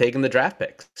 Brooklyn would have taken the draft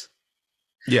picks.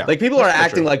 Yeah. People are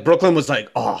acting like Brooklyn was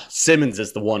Simmons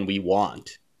is the one we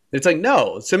want. It's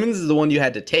no, Simmons is the one you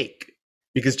had to take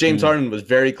because James Harden was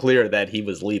very clear that he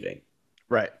was leaving.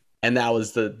 Right. And that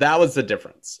was the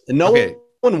difference. And no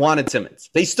one wanted Simmons.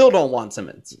 They still don't want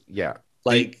Simmons. Yeah.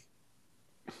 What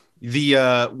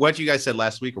you guys said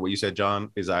last week or what you said, John,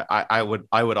 is I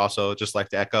would also just like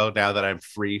to echo now that I'm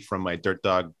free from my dirt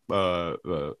dog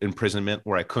imprisonment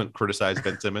where I couldn't criticize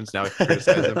Ben Simmons. Now I can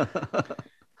criticize him.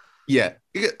 Yeah.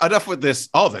 Enough with this.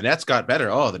 Oh, the Nets got better.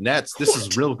 Oh, the Nets. This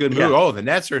is real good move. Yeah. Oh, the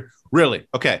Nets are really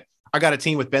okay. I got a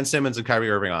team with Ben Simmons and Kyrie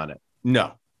Irving on it.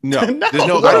 No. There's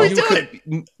no. What are we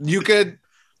doing? You could.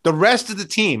 The rest of the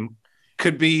team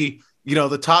could be,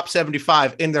 the top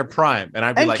 75 in their prime, and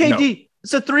I'd be KD. No.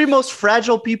 It's the three most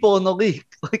fragile people in the league.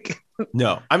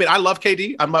 No, I mean I love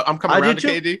KD. I'm coming around to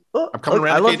KD. I'm coming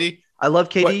around to KD. I love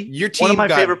KD. But your team, one of my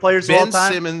favorite players of all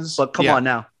time. Simmons, but come on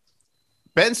now,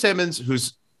 Ben Simmons,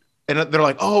 and they're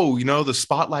like, oh, the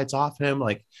spotlight's off him.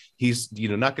 He's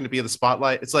not going to be in the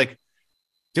spotlight. It's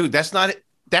dude, that's not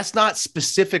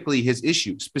specifically his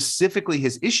issue. Specifically,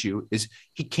 his issue is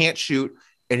he can't shoot.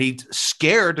 And he's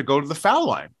scared to go to the foul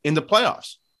line in the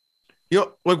playoffs.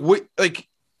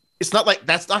 It's not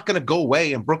that's not going to go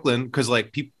away in Brooklyn because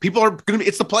people are going to be.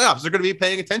 It's the playoffs; they're going to be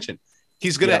paying attention.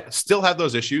 He's going to still have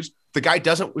those issues. The guy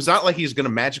doesn't. It's not like he's going to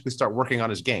magically start working on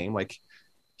his game.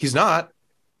 He's not.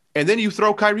 And then you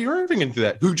throw Kyrie Irving into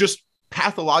that, who just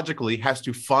pathologically has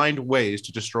to find ways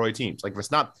to destroy teams. If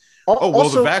it's not, the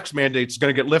vax mandate's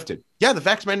going to get lifted. Yeah, the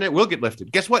vax mandate will get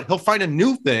lifted. Guess what? He'll find a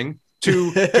new thing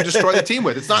to destroy the team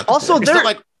with. It's not also there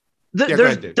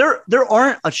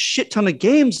aren't a shit ton of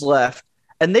games left,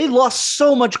 and they lost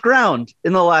so much ground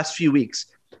in the last few weeks.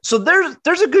 So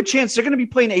there's a good chance they're going to be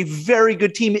playing a very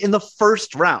good team in the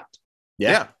first round.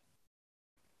 Yeah.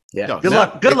 No, good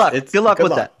luck. Good luck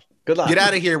with that. Good luck. Get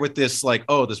out of here with this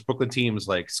this Brooklyn team is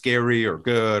scary or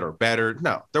good or better.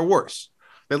 No, they're worse.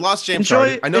 They lost James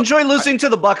Harden. Enjoy losing to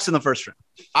the Bucks in the first round.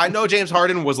 I know James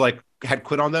Harden was had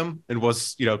quit on them and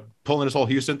was pulling his whole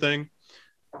Houston thing,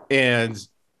 and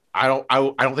I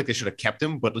don't think they should have kept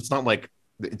him. But it's not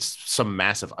it's some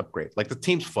massive upgrade. The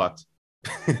team's fucked.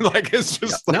 It's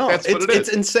just that's what it's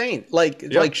insane.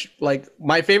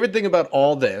 My favorite thing about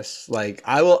all this,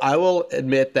 I will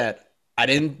admit that I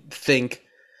didn't think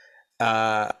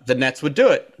the Nets would do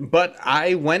it, but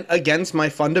I went against my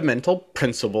fundamental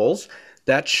principles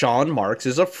that Sean Marks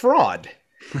is a fraud.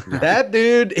 That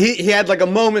dude, he had a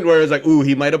moment where it was ooh,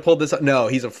 he might have pulled this up. No,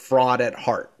 he's a fraud at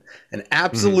heart. an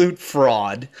absolute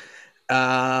fraud.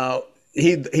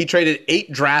 He traded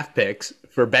 8 draft picks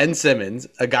for Ben Simmons,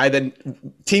 a guy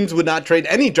that teams would not trade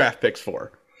any draft picks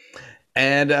for.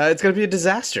 And it's going to be a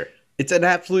disaster. It's an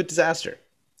absolute disaster.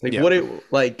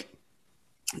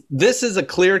 This is a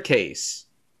clear case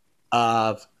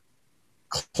of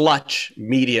Clutch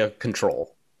media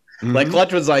control. Mm-hmm. Like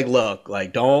Clutch was like, look,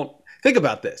 like, don't think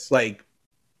about this. Like,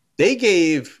 we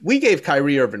gave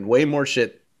Kyrie Irving way more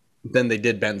shit than they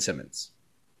did Ben Simmons.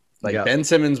 Like Ben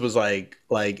Simmons was like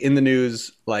in the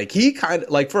news, like he kind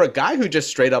of like for a guy who just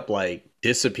straight up like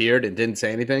disappeared and didn't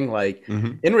say anything. Like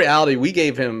in reality, we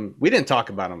didn't talk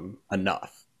about him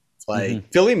enough.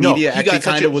 Like Philly media actually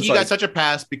kind of was. He got such a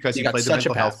pass because he played the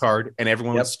mental health card, and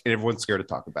everyone's scared to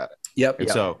talk about it. Yep. And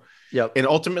so, and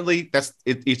ultimately, that's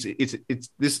it's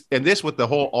this with the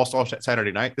whole All-Star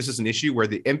Saturday night. This is an issue where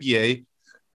the NBA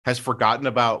has forgotten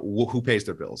about who pays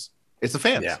their bills. It's the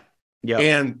fans. Yeah.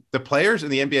 And the players in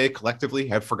the NBA collectively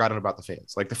have forgotten about the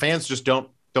fans. Like the fans just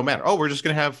don't matter. Oh, we're just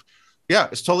gonna have. Yeah,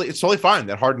 it's totally fine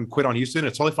that Harden quit on Houston.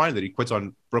 It's totally fine that he quits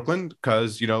on Brooklyn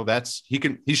because he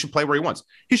should play where he wants.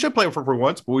 He should play where he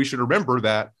wants, but we should remember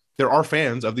that there are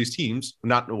fans of these teams,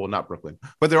 not Brooklyn,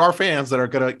 but there are fans that are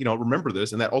gonna remember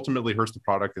this, and that ultimately hurts the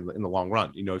product in the long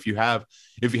run. If you have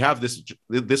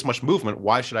this much movement,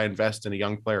 why should I invest in a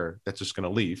young player that's just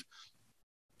gonna leave?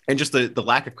 And just the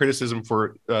lack of criticism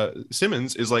for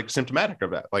Simmons is like symptomatic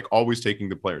of that, like always taking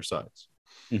the player's sides.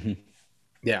 Mm-hmm.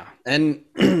 Yeah. And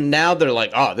now they're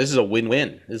like, oh, this is a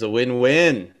win-win. This is a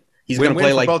win-win. He's going to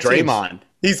play like Draymond.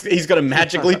 He's going to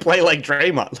magically play like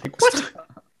Draymond. Like, what?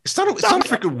 It's not a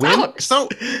freaking win. It's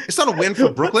not a win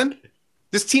for Brooklyn.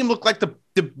 This team looked like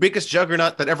the biggest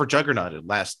juggernaut that ever juggernauted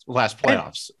last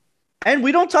playoffs. And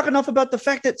we don't talk enough about the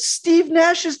fact that Steve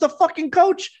Nash is the fucking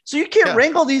coach. So you can't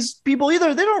wrangle these people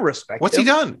either. They don't respect What's him. he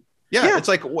done? Yeah, it's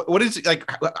like, what is like?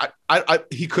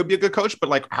 He could be a good coach, but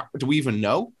like, do we even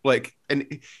know? Like,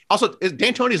 and also,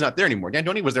 D'Antoni's not there anymore.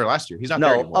 D'Antoni was there last year. He's not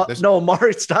there anymore. No,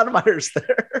 Amari Stoudemire's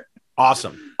there.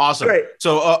 Awesome. Great.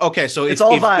 So, okay, so it's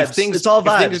all vibes. If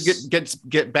things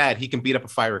get bad, he can beat up a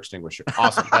fire extinguisher.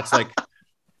 Awesome. That's like,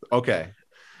 okay.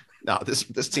 No, this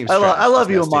team's. I love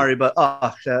you, Amari, but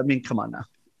I mean, come on now.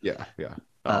 Yeah.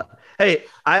 Hey,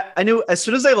 I knew as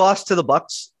soon as they lost to the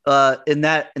Bucks, in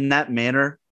that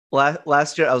manner.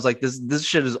 Last year, I was like, this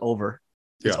shit is over.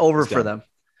 It's over for them.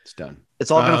 It's done. It's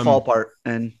all going to fall apart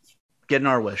and getting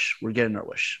our wish. We're getting our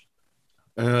wish.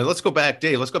 Let's go back,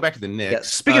 Dave. Let's go back to the Knicks. Yeah,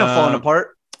 speaking of falling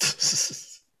apart,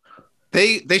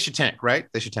 they should tank, right?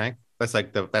 They should tank. That's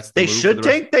like they should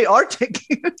tank. They are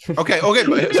tanking. Okay. So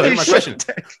here's my question.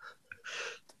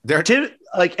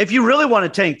 Like, if you really want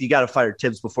to tank, you got to fire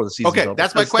Tibbs before the season. Okay,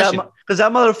 that's my question. Because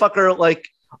that motherfucker, like,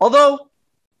 although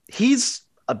he's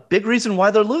a big reason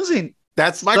why they're losing.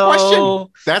 That's my question.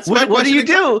 That's my question. What do you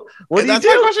do? That's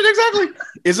my question exactly.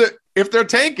 Is it if they're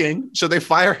tanking, should they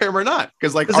fire him or not?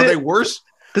 Because like, are they worse?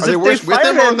 Are they worse with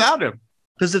him or without him?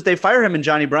 Because if they fire him and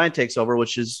Johnny Bryant takes over,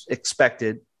 which is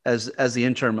expected as the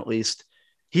interim at least,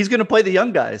 he's going to play the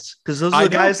young guys because those are the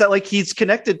guys that like he's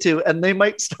connected to, and they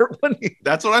might start winning.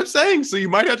 That's what I'm saying. So you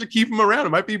might have to keep him around.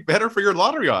 It might be better for your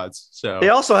lottery odds. So they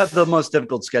also have the most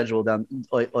difficult schedule down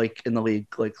like in the league.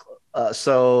 Like.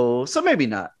 So maybe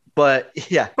not, but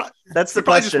yeah, that's the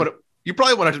question. You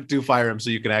probably want to fire him so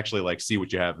you can actually like see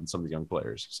what you have in some of the young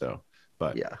players. So,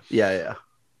 but yeah.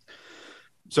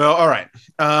 So, all right.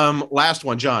 Last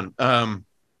one, John.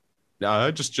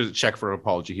 Just to check for an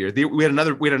apology here. We had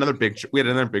another big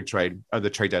trade, the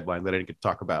trade deadline that I didn't get to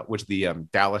talk about, which the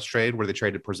Dallas trade where they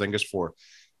traded Porzingis for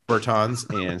Bertans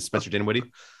and Spencer Dinwiddie,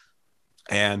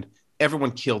 and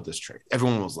everyone killed this trade.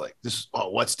 Everyone was like, "This,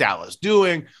 what's Dallas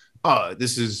doing?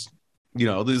 This is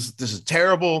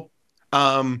terrible."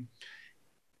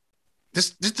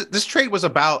 This trade was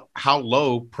about how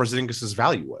low Porzingis'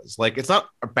 value was. Like, it's not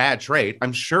a bad trade.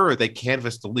 I'm sure they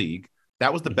canvassed the league.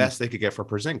 That was the best they could get for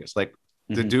Porzingis. Like,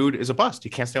 the dude is a bust.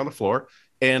 He can't stay on the floor,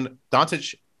 and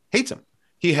Doncic hates him.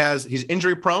 He's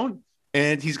injury prone,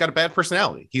 and he's got a bad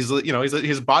personality.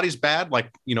 His body's bad,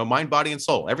 like, mind, body, and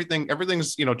soul.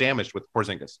 Everything's damaged with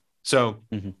Porzingis. So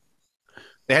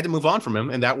they had to move on from him,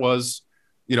 and that was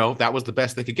the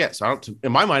best they could get. So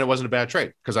in my mind, it wasn't a bad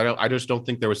trade because I just don't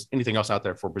think there was anything else out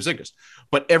there for Porzingis.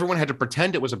 But everyone had to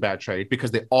pretend it was a bad trade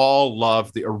because they all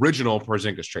loved the original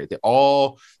Porzingis trade. They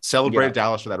all celebrated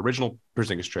Dallas for that original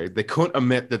Porzingis trade. They couldn't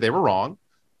admit that they were wrong.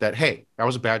 That hey, that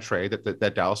was a bad trade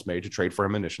that Dallas made to trade for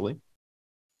him initially.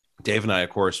 Dave and I, of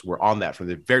course, were on that from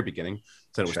the very beginning.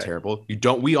 Said it was terrible.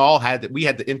 We all had that. We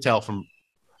had the intel from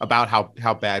about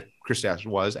how bad Kristaps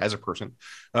was as a person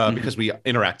because we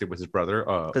interacted with his brother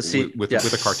with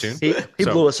a cartoon. He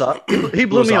blew us up. He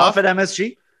blew me off at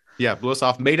MSG. Yeah, blew us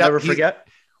off. Never forget.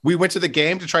 We went to the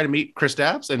game to try to meet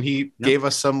Kristaps, and he gave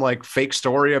us some like fake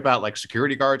story about like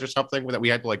security guards or something that we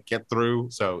had to like get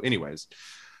through. So, anyways,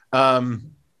 but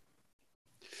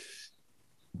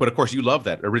of course, you love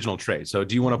that original trade. So,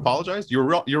 do you want to apologize? You're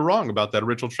wrong about that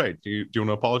original trade. Do you want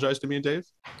to apologize to me and Dave?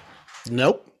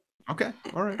 Nope. Okay.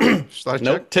 All right.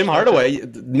 Nope. Tim Hardaway.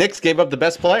 Knicks gave up the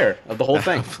best player of the whole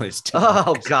thing.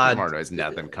 Oh God. Tim Hardaway's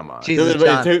nothing. Come on.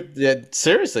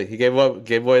 Seriously, he gave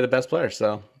away the best player.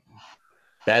 So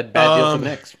bad deal for the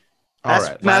Knicks. All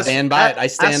right. I stand by it.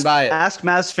 Ask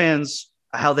Mavs fans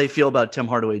how they feel about Tim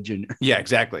Hardaway Jr. Yeah,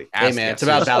 exactly. It's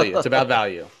about value. It's about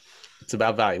value. It's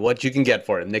about value. What you can get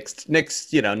for it. Knicks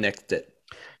nixed it.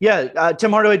 Yeah,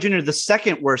 Tim Hardaway Jr., the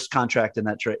second worst contract in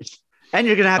that trade. And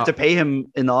you're going to have to pay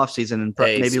him in the offseason and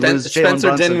maybe lose Jalen Spencer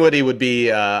Brunson. Dinwiddie would be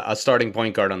a starting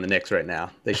point guard on the Knicks right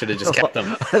now. They should have just kept him.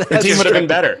 The team would have been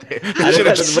better. What are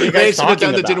you guys talking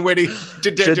about? Dinwiddie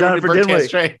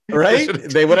trade. Right?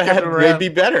 They would have they'd be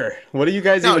better. What are you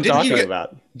guys even talking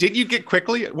about? Did you get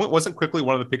Quickly? Wasn't Quickly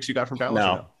one of the picks you got from Dallas?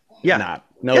 No. Yeah.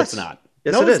 It's not.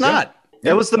 Yes, no, it's not.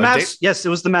 It was the Mavs. Yes, it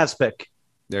was the Mavs pick.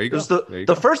 There you go. It was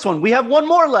the first one. We have one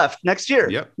more left next year.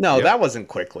 Yep. No, that wasn't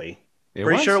Quickly.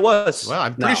 Pretty sure it was. Well,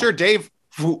 I'm pretty sure Dave,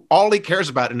 who all he cares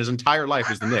about in his entire life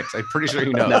is the Knicks. I'm pretty sure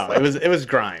you know. No, it was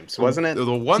Grimes, wasn't it?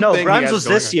 Grimes was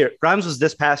this year. Grimes was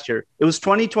this past year. It was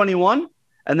 2021,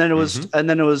 and then it was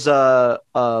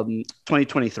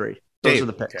 2023. Those Dave, are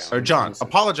the picks. Or John,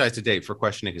 apologize to Dave for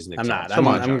questioning his Knicks. I'm not. Come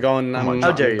on,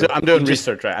 How dare you? I'm doing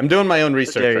research right. I'm doing my own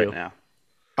research right now.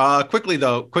 Quickly,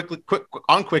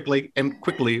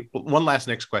 one last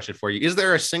Knicks question for you. Is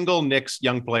there a single Knicks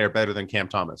young player better than Cam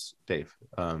Thomas, Dave?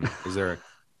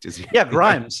 Yeah,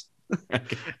 Grimes.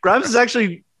 Okay. Grimes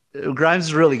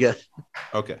is really good.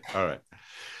 Okay.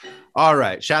 All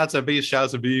right. Shout out to Beefs.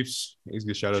 He's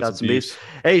good. Shout out to Beefs.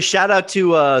 Hey, shout out to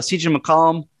CJ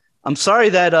McCollum. I'm sorry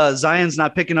that Zion's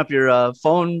not picking up your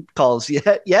phone calls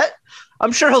yet.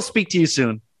 I'm sure he'll speak to you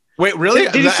soon. Wait, really?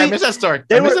 I missed that story.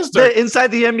 Inside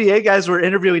the NBA guys were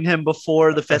interviewing him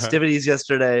before the festivities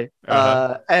yesterday.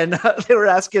 And they were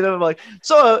asking him like,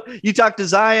 so you talked to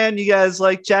Zion, you guys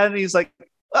like chatting? He's like,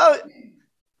 oh,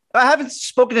 I haven't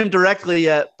spoken to him directly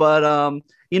yet, but our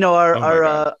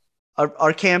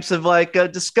camps have like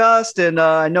discussed, and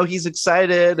I know he's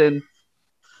excited. And I'm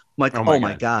like, oh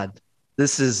my God,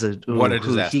 this is what a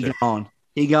disaster.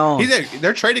 He gone.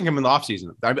 They're trading him in the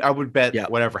offseason. I would bet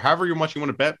whatever, however much you want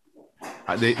to bet.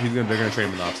 They're going to trade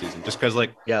him in the offseason just because,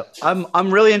 like,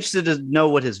 I'm really interested to know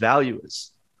what his value is.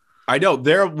 I know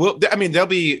there'll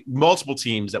be multiple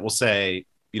teams that will say,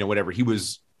 whatever, he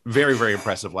was very, very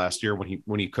impressive last year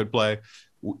when he could play.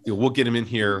 We'll get him in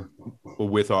here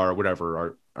with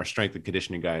our strength and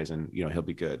conditioning guys, and he'll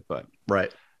be good. But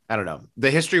right, I don't know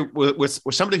the history with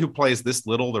somebody who plays this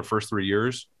little their first 3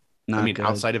 years. Not good.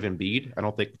 Outside of Embiid, I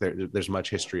don't think there's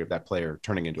much history of that player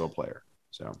turning into a player.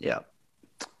 So yeah.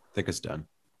 I think it's done.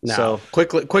 So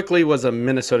quickly was a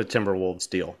Minnesota Timberwolves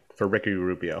deal for Ricky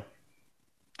Rubio.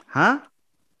 Huh?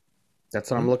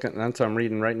 That's what I'm looking. That's what I'm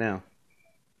reading right now.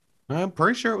 I'm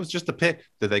pretty sure it was just a pick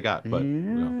that they got, but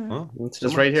it's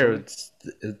just right here. It's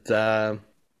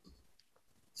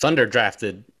Thunder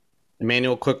drafted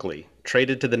Emmanuel Quickly,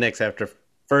 traded to the Knicks after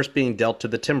first being dealt to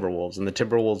the Timberwolves, and the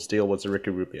Timberwolves deal was a Ricky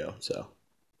Rubio. So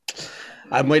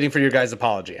I'm waiting for your guys'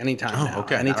 apology anytime now.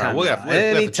 Okay. Anytime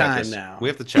now. We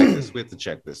have to check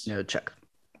this. Yeah, check.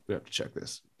 We have to check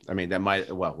this. I mean, that might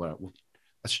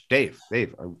that's Dave.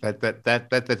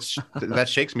 That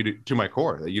shakes me to my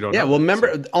core that you don't know. Yeah, well,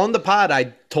 remember on the pod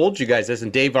I told you guys this,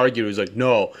 and Dave argued. He was like,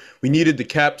 no, we needed the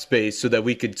cap space so that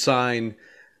we could sign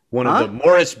one of the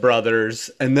Morris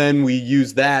brothers, and then we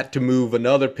used that to move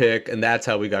another pick, and that's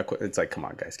how we got. It's like, come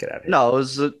on, guys, get out of here.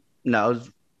 No,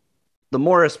 the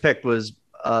Morris pick was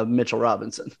Mitchell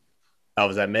Robinson. Oh,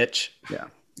 was that Mitch? Yeah.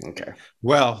 Okay.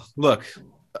 Well, look,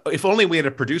 if only we had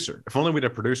a producer. If only we had a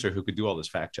producer who could do all this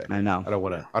fact checking. I know. I don't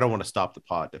want to stop the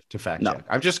pod to fact check.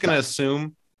 I'm just going to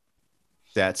assume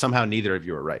that somehow neither of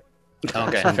you are right.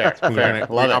 Okay, fair. We're going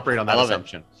to operate on that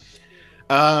assumption.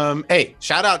 Hey,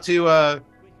 shout out to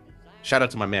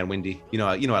my man Windy.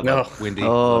 I love Windy.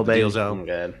 Oh, baby. Deal Zone.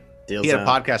 Good. He had a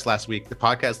podcast last week. The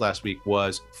podcast last week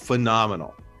was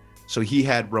phenomenal. So he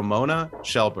had Ramona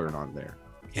Shelburne on there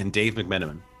and Dave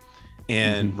McMenamin.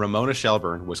 And Ramona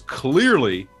Shelburne was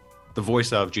clearly the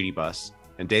voice of Judy Buss,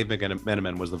 and Dave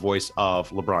McMenamin was the voice of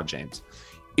LeBron James.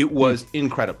 It was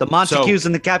incredible. The Montagues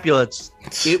and the Capulets.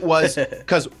 It was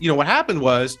because what happened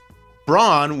was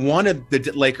Braun wanted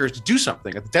the Lakers to do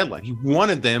something at the deadline. He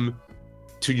wanted them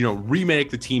to, remake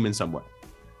the team in some way.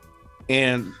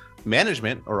 And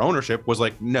management or ownership was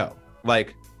like, no,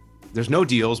 like there's no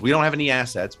deals. We don't have any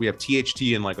assets. We have THT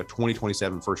in like a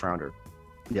 2027 first rounder.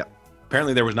 Yeah.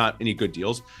 Apparently there was not any good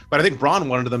deals, but I think Braun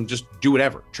wanted them just do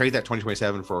whatever, trade that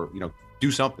 2027 for,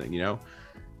 do something, And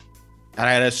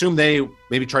I'd assume they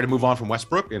maybe try to move on from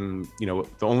Westbrook, and the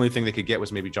only thing they could get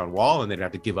was maybe John Wall, and they'd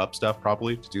have to give up stuff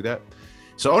probably to do that.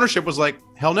 So ownership was like,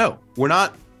 hell no, we're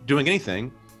not doing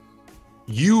anything.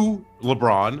 You,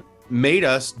 LeBron, made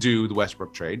us do the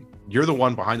Westbrook trade. You're the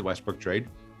one behind the Westbrook trade.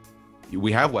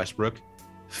 We have Westbrook.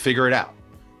 Figure it out.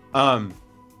 And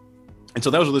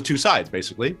so those are the two sides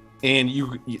basically. And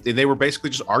they were basically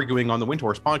just arguing on the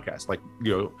Windhorse podcast. Like,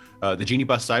 the Genie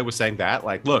Bus side was saying that,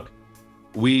 like, look,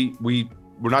 we're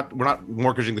not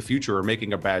mortgaging the future or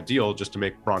making a bad deal just to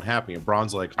make Braun happy. And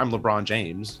Braun's like, I'm LeBron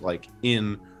James, like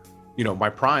in, my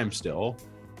prime still.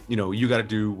 You got to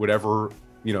do whatever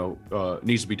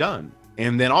needs to be done.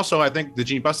 And then also, I think the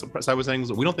Genie Bus side was saying,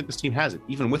 we don't think this team has it,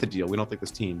 even with a deal. We don't think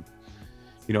this team,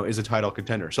 is a title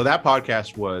contender. So that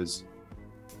podcast was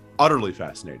utterly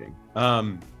fascinating.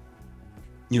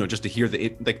 Just to hear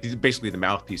basically the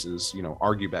mouthpieces,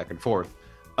 argue back and forth.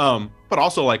 But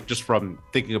also like just from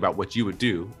thinking about what you would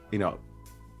do,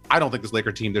 I don't think this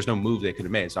Laker team, there's no move they could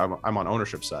have made. So I'm on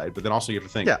ownership side, but then also you have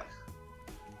to think,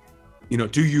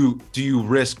 do you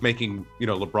risk making,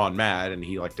 LeBron mad and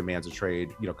he like demands a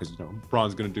trade, because,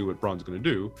 Braun's going to do what Braun's going to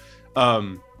do.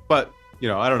 But,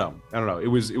 I don't know. It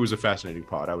was a fascinating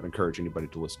pod. I would encourage anybody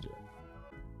to listen to it.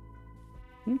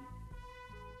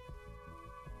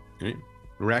 Any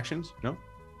reactions? No?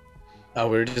 Oh,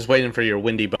 we were just waiting for your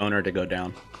windy boner to go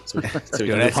down.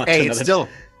 It's still.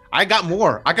 I got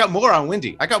more on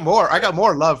Windy. I got more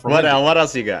love for what Windy. else? What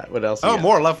else you got?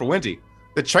 More love for Windy.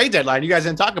 The trade deadline. You guys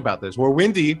didn't talk about this. Where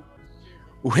Windy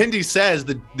says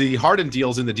the Harden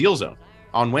deal's in the deal zone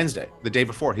on Wednesday, the day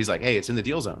before. He's like, hey, it's in the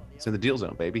deal zone. It's in the deal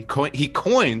zone, baby. He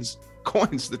coins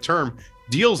the term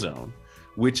deal zone,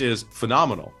 which is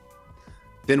phenomenal.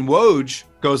 Then Woj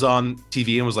goes on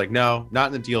TV and was like, no, not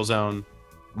in the deal zone.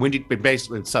 Windy,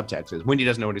 basically the subtext is Windy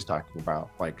doesn't know what he's talking about.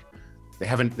 Like they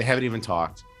haven't even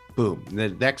talked. Boom. And the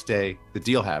next day the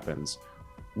deal happens.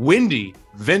 Windy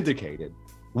vindicated.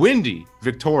 Windy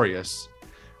victorious.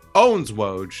 Owns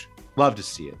Woj. Love to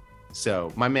see it.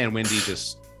 So my man Windy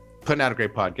just putting out a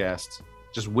great podcast,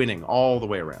 just winning all the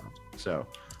way around. So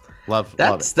love it.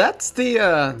 That's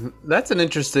an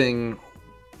interesting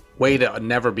way to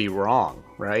never be wrong,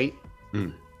 right?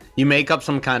 You make up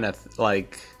some kind of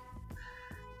like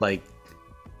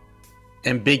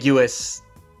ambiguous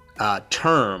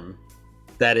term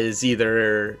that is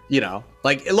either,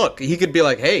 look, he could be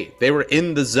like, hey, they were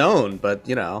in the zone, but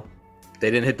they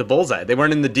didn't hit the bullseye. They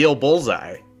weren't in the deal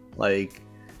bullseye. Like,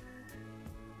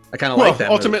 I kind of like that.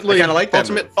 Ultimately,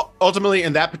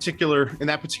 in that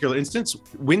particular instance,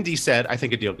 Windy said, I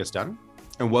think a deal gets done.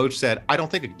 And Woj said, I don't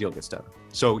think a deal gets done.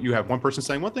 So you have one person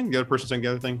saying one thing, the other person saying the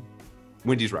other thing.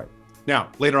 Windy's right. Now,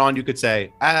 later on, you could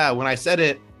say, when I said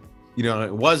it,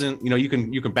 it wasn't, you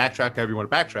can backtrack however you want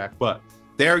to backtrack, but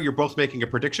there you're both making a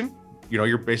prediction.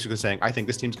 You're basically saying, I think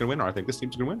this team's going to win, or I think this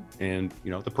team's going to win. And,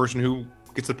 the person who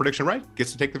gets the prediction right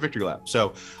gets to take the victory lap.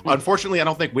 So unfortunately, I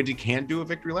don't think Windy can do a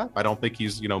victory lap. I don't think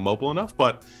he's, mobile enough,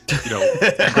 but,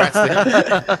 congrats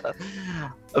to him.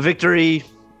 A victory.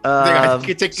 He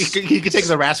could take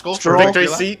the rascal for victory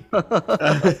seat.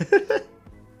 A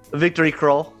victory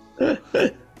crawl.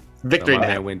 Victory my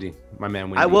man Windy.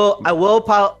 I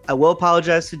will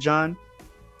apologize to John.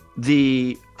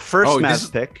 The first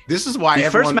Mavs pick. This is why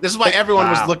everyone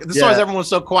was looking. This is why everyone was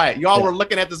so quiet. Y'all were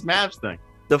looking at this Mavs thing.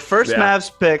 The first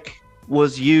Mavs pick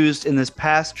was used in this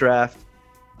past draft.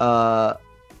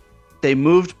 They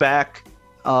moved back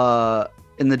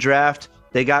in the draft.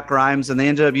 They got Grimes, and they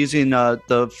ended up using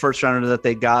the first rounder that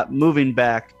they got, moving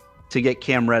back to get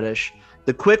Cam Reddish.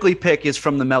 The Quickly pick is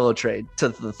from the Melo trade to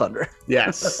the Thunder.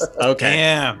 Yes. Okay.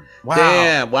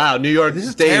 Damn. Wow. New York. This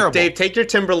is Dave, terrible. Dave, take your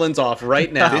Timberlands off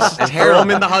right now. This is throw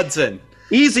them in the Hudson.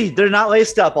 Easy. They're not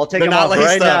laced up. I'll take them off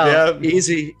right now. Yeah.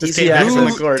 Easy. Easy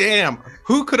action. Damn.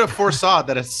 Who could have foresaw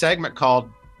that a segment called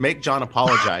Make John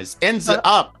Apologize ends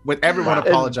up with everyone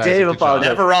apologizing? Dave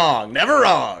apologized. Never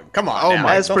wrong. Come on. Oh,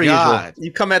 my God.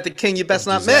 You come at the king, you best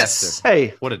not miss.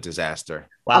 Hey. What a disaster.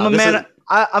 Wow,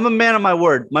 I'm a man of my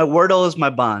word. My wordle is my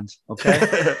bond.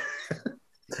 Okay.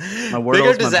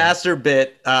 Bigger disaster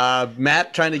bit.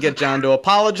 Matt trying to get John to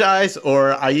apologize,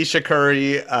 or Aisha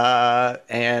Curry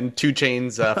and 2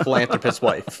 Chainz philanthropist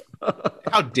wife.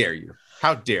 How dare you?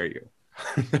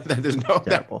 There's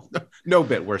no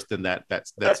bit worse than that.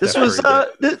 That's this was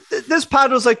this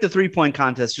pod was like the 3-point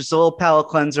contest, just a little palate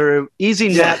cleanser,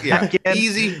 easy back in.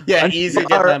 easy get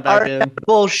that back in.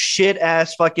 Bullshit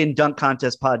ass fucking dunk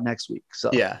contest pod next week. So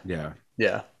yeah.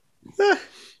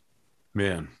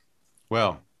 Man,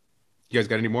 well, you guys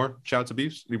got any more shouts of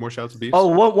beefs? Any more shouts of beefs? Oh,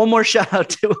 one more shout out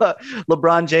to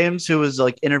LeBron James, who was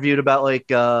like interviewed about like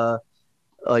the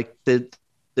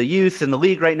youth in the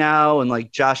league right now, and like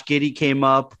Josh Giddey came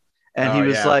up and he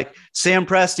was like, Sam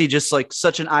Presti, just like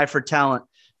such an eye for talent.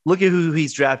 Look at who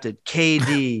he's drafted: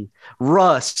 KD,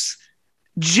 Russ,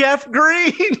 Jeff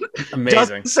Green. Amazing.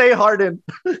 Doesn't say Harden.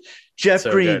 Jeff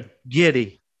Green,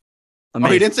 Giddey. Amazing.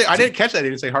 Oh, he didn't say. I didn't catch that. He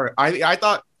didn't say Harden. I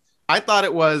thought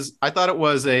it was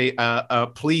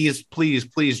a please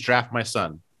draft my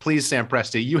son. Please, Sam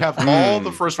Presti, you have all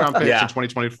the first round picks in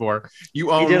 2024.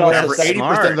 You own whatever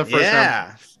 80% of the first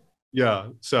round. Yeah.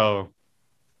 So,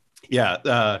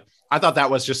 I thought that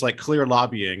was just like clear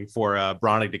lobbying for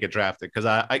Bronny to get drafted, because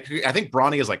I think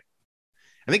Bronny is like,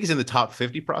 I think he's in the top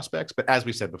 50 prospects, but as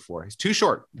we said before, he's too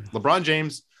short. LeBron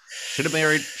James should have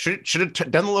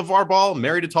done the LeVar Ball,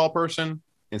 married a tall person.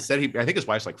 Instead, I think his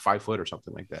wife's like 5 foot or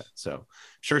something like that. So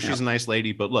sure, she's a nice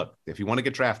lady, but look, if you want to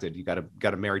get drafted, you got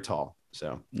to marry tall.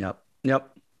 So yep.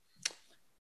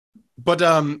 But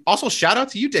also shout out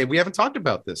to you, Dave. We haven't talked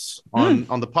about this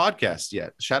on the podcast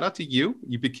yet. Shout out to you.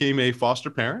 You became a foster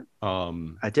parent.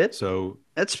 I did. So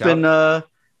it's been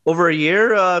over a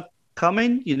year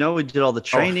coming. You know, we did all the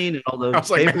training and all the. I was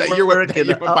like, man, that year went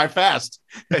by fast.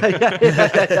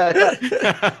 The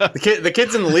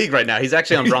kid's in the league right now. He's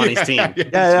actually on Bronny's team.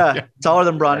 Yeah. Taller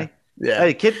than Bronny. Yeah.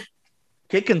 Hey, kid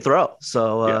can throw.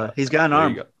 So he's got an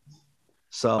arm.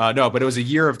 So no, but it was a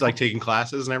year of like taking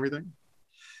classes and everything.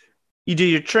 You do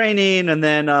your training, and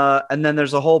then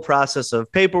there's a whole process of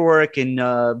paperwork and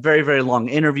very, very long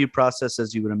interview process,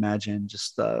 as you would imagine.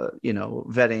 Just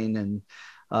vetting, and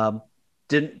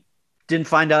didn't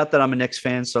find out that I'm a Knicks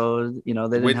fan, so they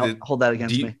didn't hold that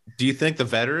against me. Do you think the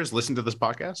vetters listen to this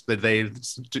podcast? Did they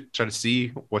try to see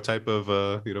what type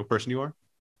of person you are?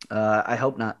 I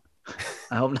hope not.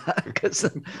 I hope not, because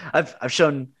I've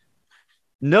shown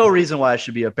no reason why I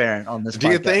should be a parent on this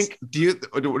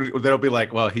podcast. They'll be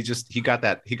like, well, he got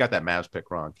that Mavs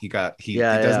pick wrong. He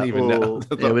doesn't even know.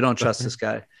 Yeah, we don't trust this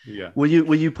guy. Yeah. Will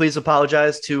you please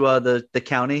apologize to the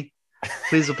county?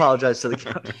 Please apologize to the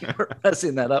county for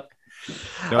messing that up.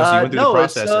 No, so you went through the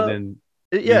process and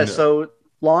then so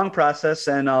long process,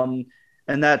 and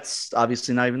that's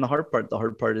obviously not even the hard part. The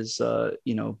hard part is now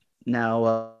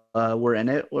we're in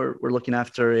it. We're looking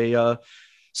after a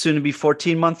soon to be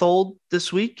 14-month-old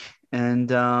this week. And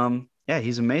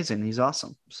he's amazing. He's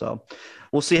awesome. So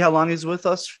we'll see how long he's with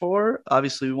us for.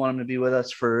 Obviously we want him to be with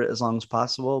us for as long as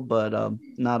possible, but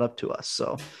not up to us.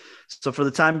 So for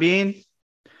the time being,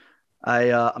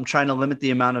 I'm trying to limit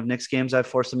the amount of Knicks games I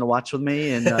force him to watch with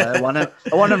me. And I want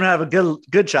him to have a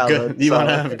good childhood. You want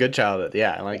to have a good childhood.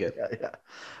 Yeah. I like it. Yeah.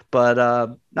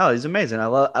 But no, he's amazing. I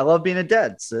love being a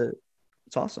dad. It's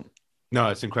awesome. No,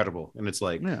 it's incredible, and it's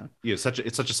like it's such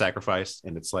a sacrifice,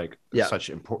 and it's like such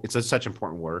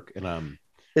important work, and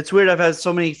it's weird. I've had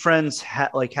so many friends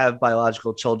have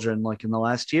biological children like in the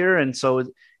last year, and so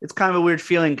it's kind of a weird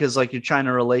feeling because like you're trying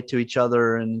to relate to each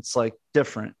other, and it's like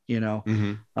different,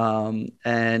 Mm-hmm.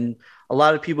 And a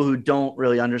lot of people who don't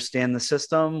really understand the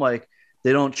system, like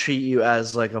they don't treat you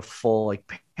as like a full like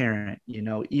parent,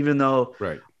 even though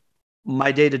right.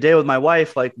 My day-to-day with my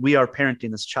wife, like we are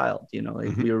parenting this child,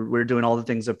 Mm-hmm. we're doing all the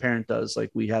things a parent does. Like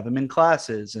we have him in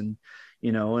classes and,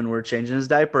 and we're changing his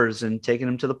diapers and taking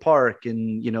him to the park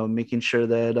and, making sure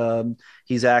that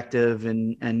he's active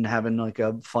and having like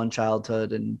a fun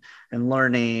childhood and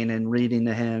learning and reading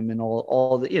to him and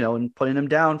all the, and putting him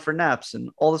down for naps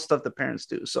and all the stuff that parents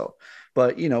do. So,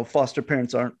 but, foster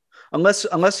parents aren't,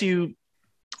 unless you,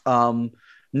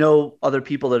 know other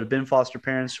people that have been foster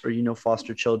parents or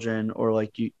foster children or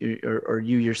like you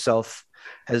yourself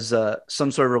has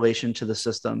some sort of relation to the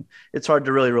system, it's hard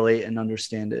to really relate and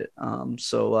understand it.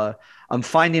 So I'm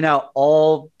finding out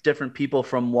all different people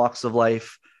from walks of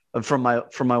life, from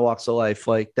my walks of life,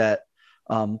 like that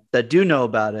do know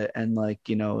about it, and like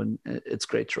and it's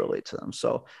great to relate to them.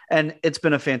 So, and it's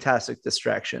been a fantastic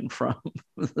distraction from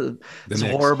this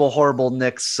horrible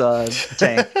Knicks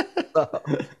tank.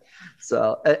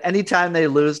 So anytime they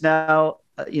lose now,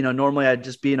 normally I'd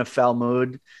just be in a foul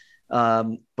mood.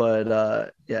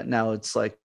 But now it's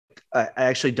like, I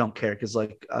actually don't care. Cause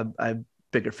like I have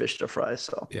bigger fish to fry.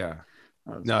 So yeah,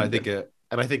 no, I think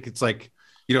it's like,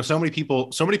 so many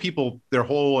people, their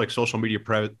whole like social media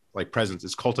presence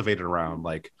is cultivated around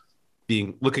like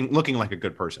looking like a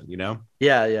good person,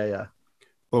 Yeah.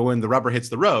 But when the rubber hits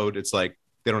the road, it's like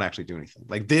they don't actually do anything.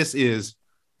 Like this is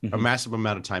a massive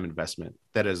amount of time investment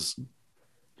that is.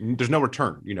 There's no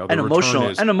return, you know. An emotional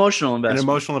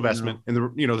investment. And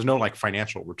there's no like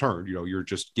financial return. You know, you're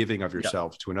just giving of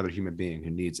yourself to another human being who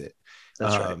needs it.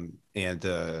 That's right. And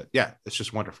it's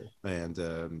just wonderful. And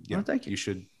thank you.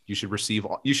 You should receive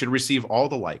all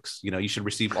the likes. You know, you should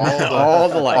receive all the all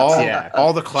the likes.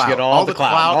 All the clout. All the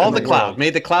clout. May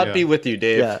the clout be with you,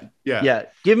 Dave. Yeah.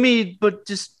 Give me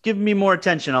more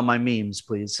attention on my memes,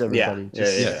 please, everybody.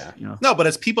 You know. No, but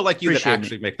it's people like you Appreciate that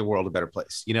actually make the world a better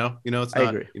place. You know, it's not. I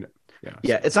agree. You know,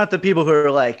 it's not the people who are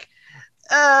like,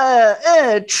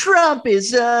 Trump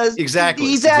is exactly.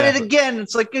 He's at it again.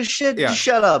 It's like shit. Just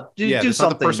shut up. Do it's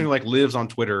something. Not the person who like lives on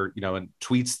Twitter, you know, and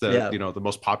tweets the the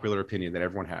most popular opinion that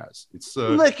everyone has. It's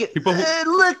look at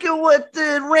what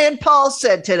Rand Paul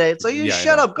said today. It's like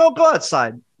shut up. Go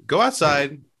outside. Go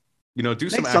outside. You know, do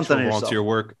some actual volunteer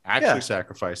work. Actually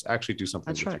sacrifice. Actually do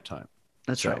something with your time.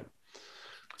 That's right.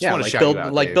 Yeah, like build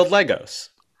Legos.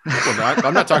 Well,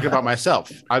 I'm not talking about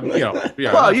myself. Well,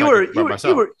 you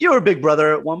were a big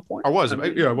brother at one point. I was a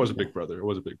big brother.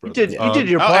 You did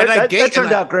your part. That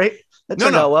turned out great. That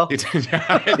turned out well.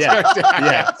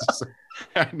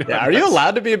 Are you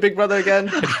allowed to be a big brother again?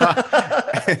 Did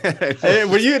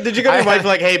you go to your wife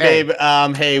like, hey babe,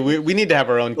 hey, we need to have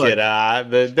our own kid.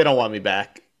 They don't want me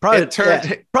back. Probably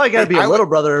got to be a little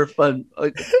brother, but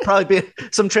probably be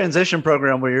some transition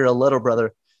program where you're a little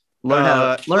brother. Learn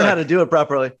how to do it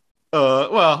properly.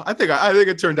 Well, I think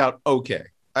it turned out okay.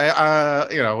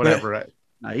 Whatever.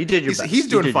 No, you did your best. He's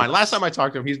doing fine. Last time I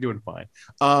talked to him, he's doing fine.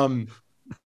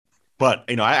 But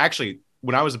I actually,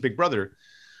 when I was a big brother,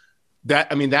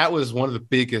 that was one of the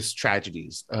biggest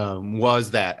tragedies. Was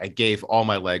that I gave all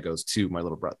my Legos to my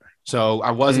little brother. So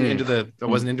I wasn't into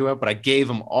it, but I gave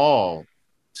them all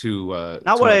to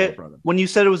not to what my I little brother. When you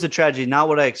said it was a tragedy, not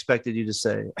what I expected you to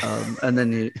say. And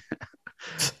then you.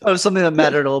 It was something that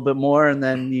mattered a little bit more, and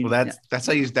then that's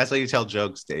how you tell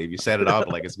jokes, Dave. You set it up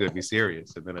like it's going to be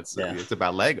serious, and then it's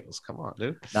about Legos. Come on,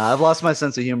 dude. Nah, I've lost my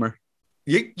sense of humor.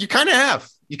 You kind of have.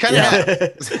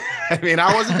 have. I mean,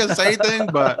 I wasn't going to say anything,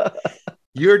 but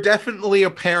you're definitely a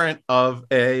parent of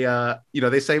a.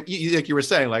 They say like you were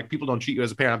saying, like people don't treat you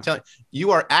as a parent. I'm telling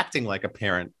you are acting like a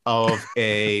parent of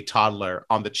a toddler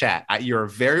on the chat. You're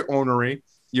very ornery.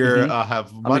 You're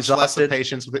have much less of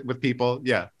patience with people.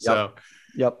 Yeah. So.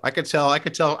 Yep. I could tell.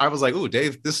 I was like, "Ooh,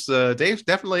 Dave. Dave's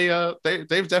definitely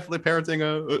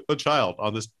parenting a child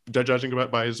on this, judging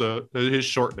by his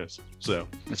shortness." So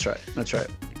that's right.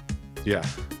 Yeah,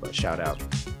 but shout out.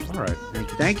 All right,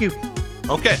 thank you.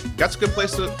 Okay, that's a good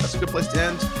place to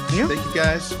end. Yeah. Thank you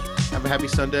guys. Have a happy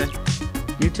Sunday.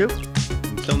 You too.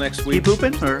 Until next week. Keep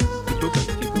pooping or keep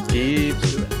pooping. Keep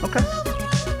pooping. Okay.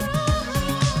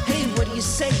 Hey, what do you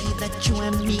say that you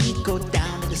and me go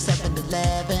down to the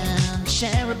 7-Eleven?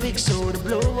 Share a big soda,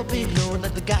 blow a big load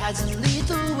like the guys in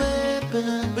Lethal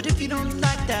Weapon. But if you don't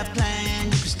like that plan,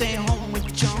 you can stay home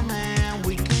with your man.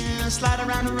 We can slide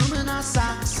around the room in our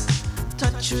socks,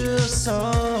 touch your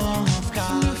soft,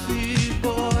 God.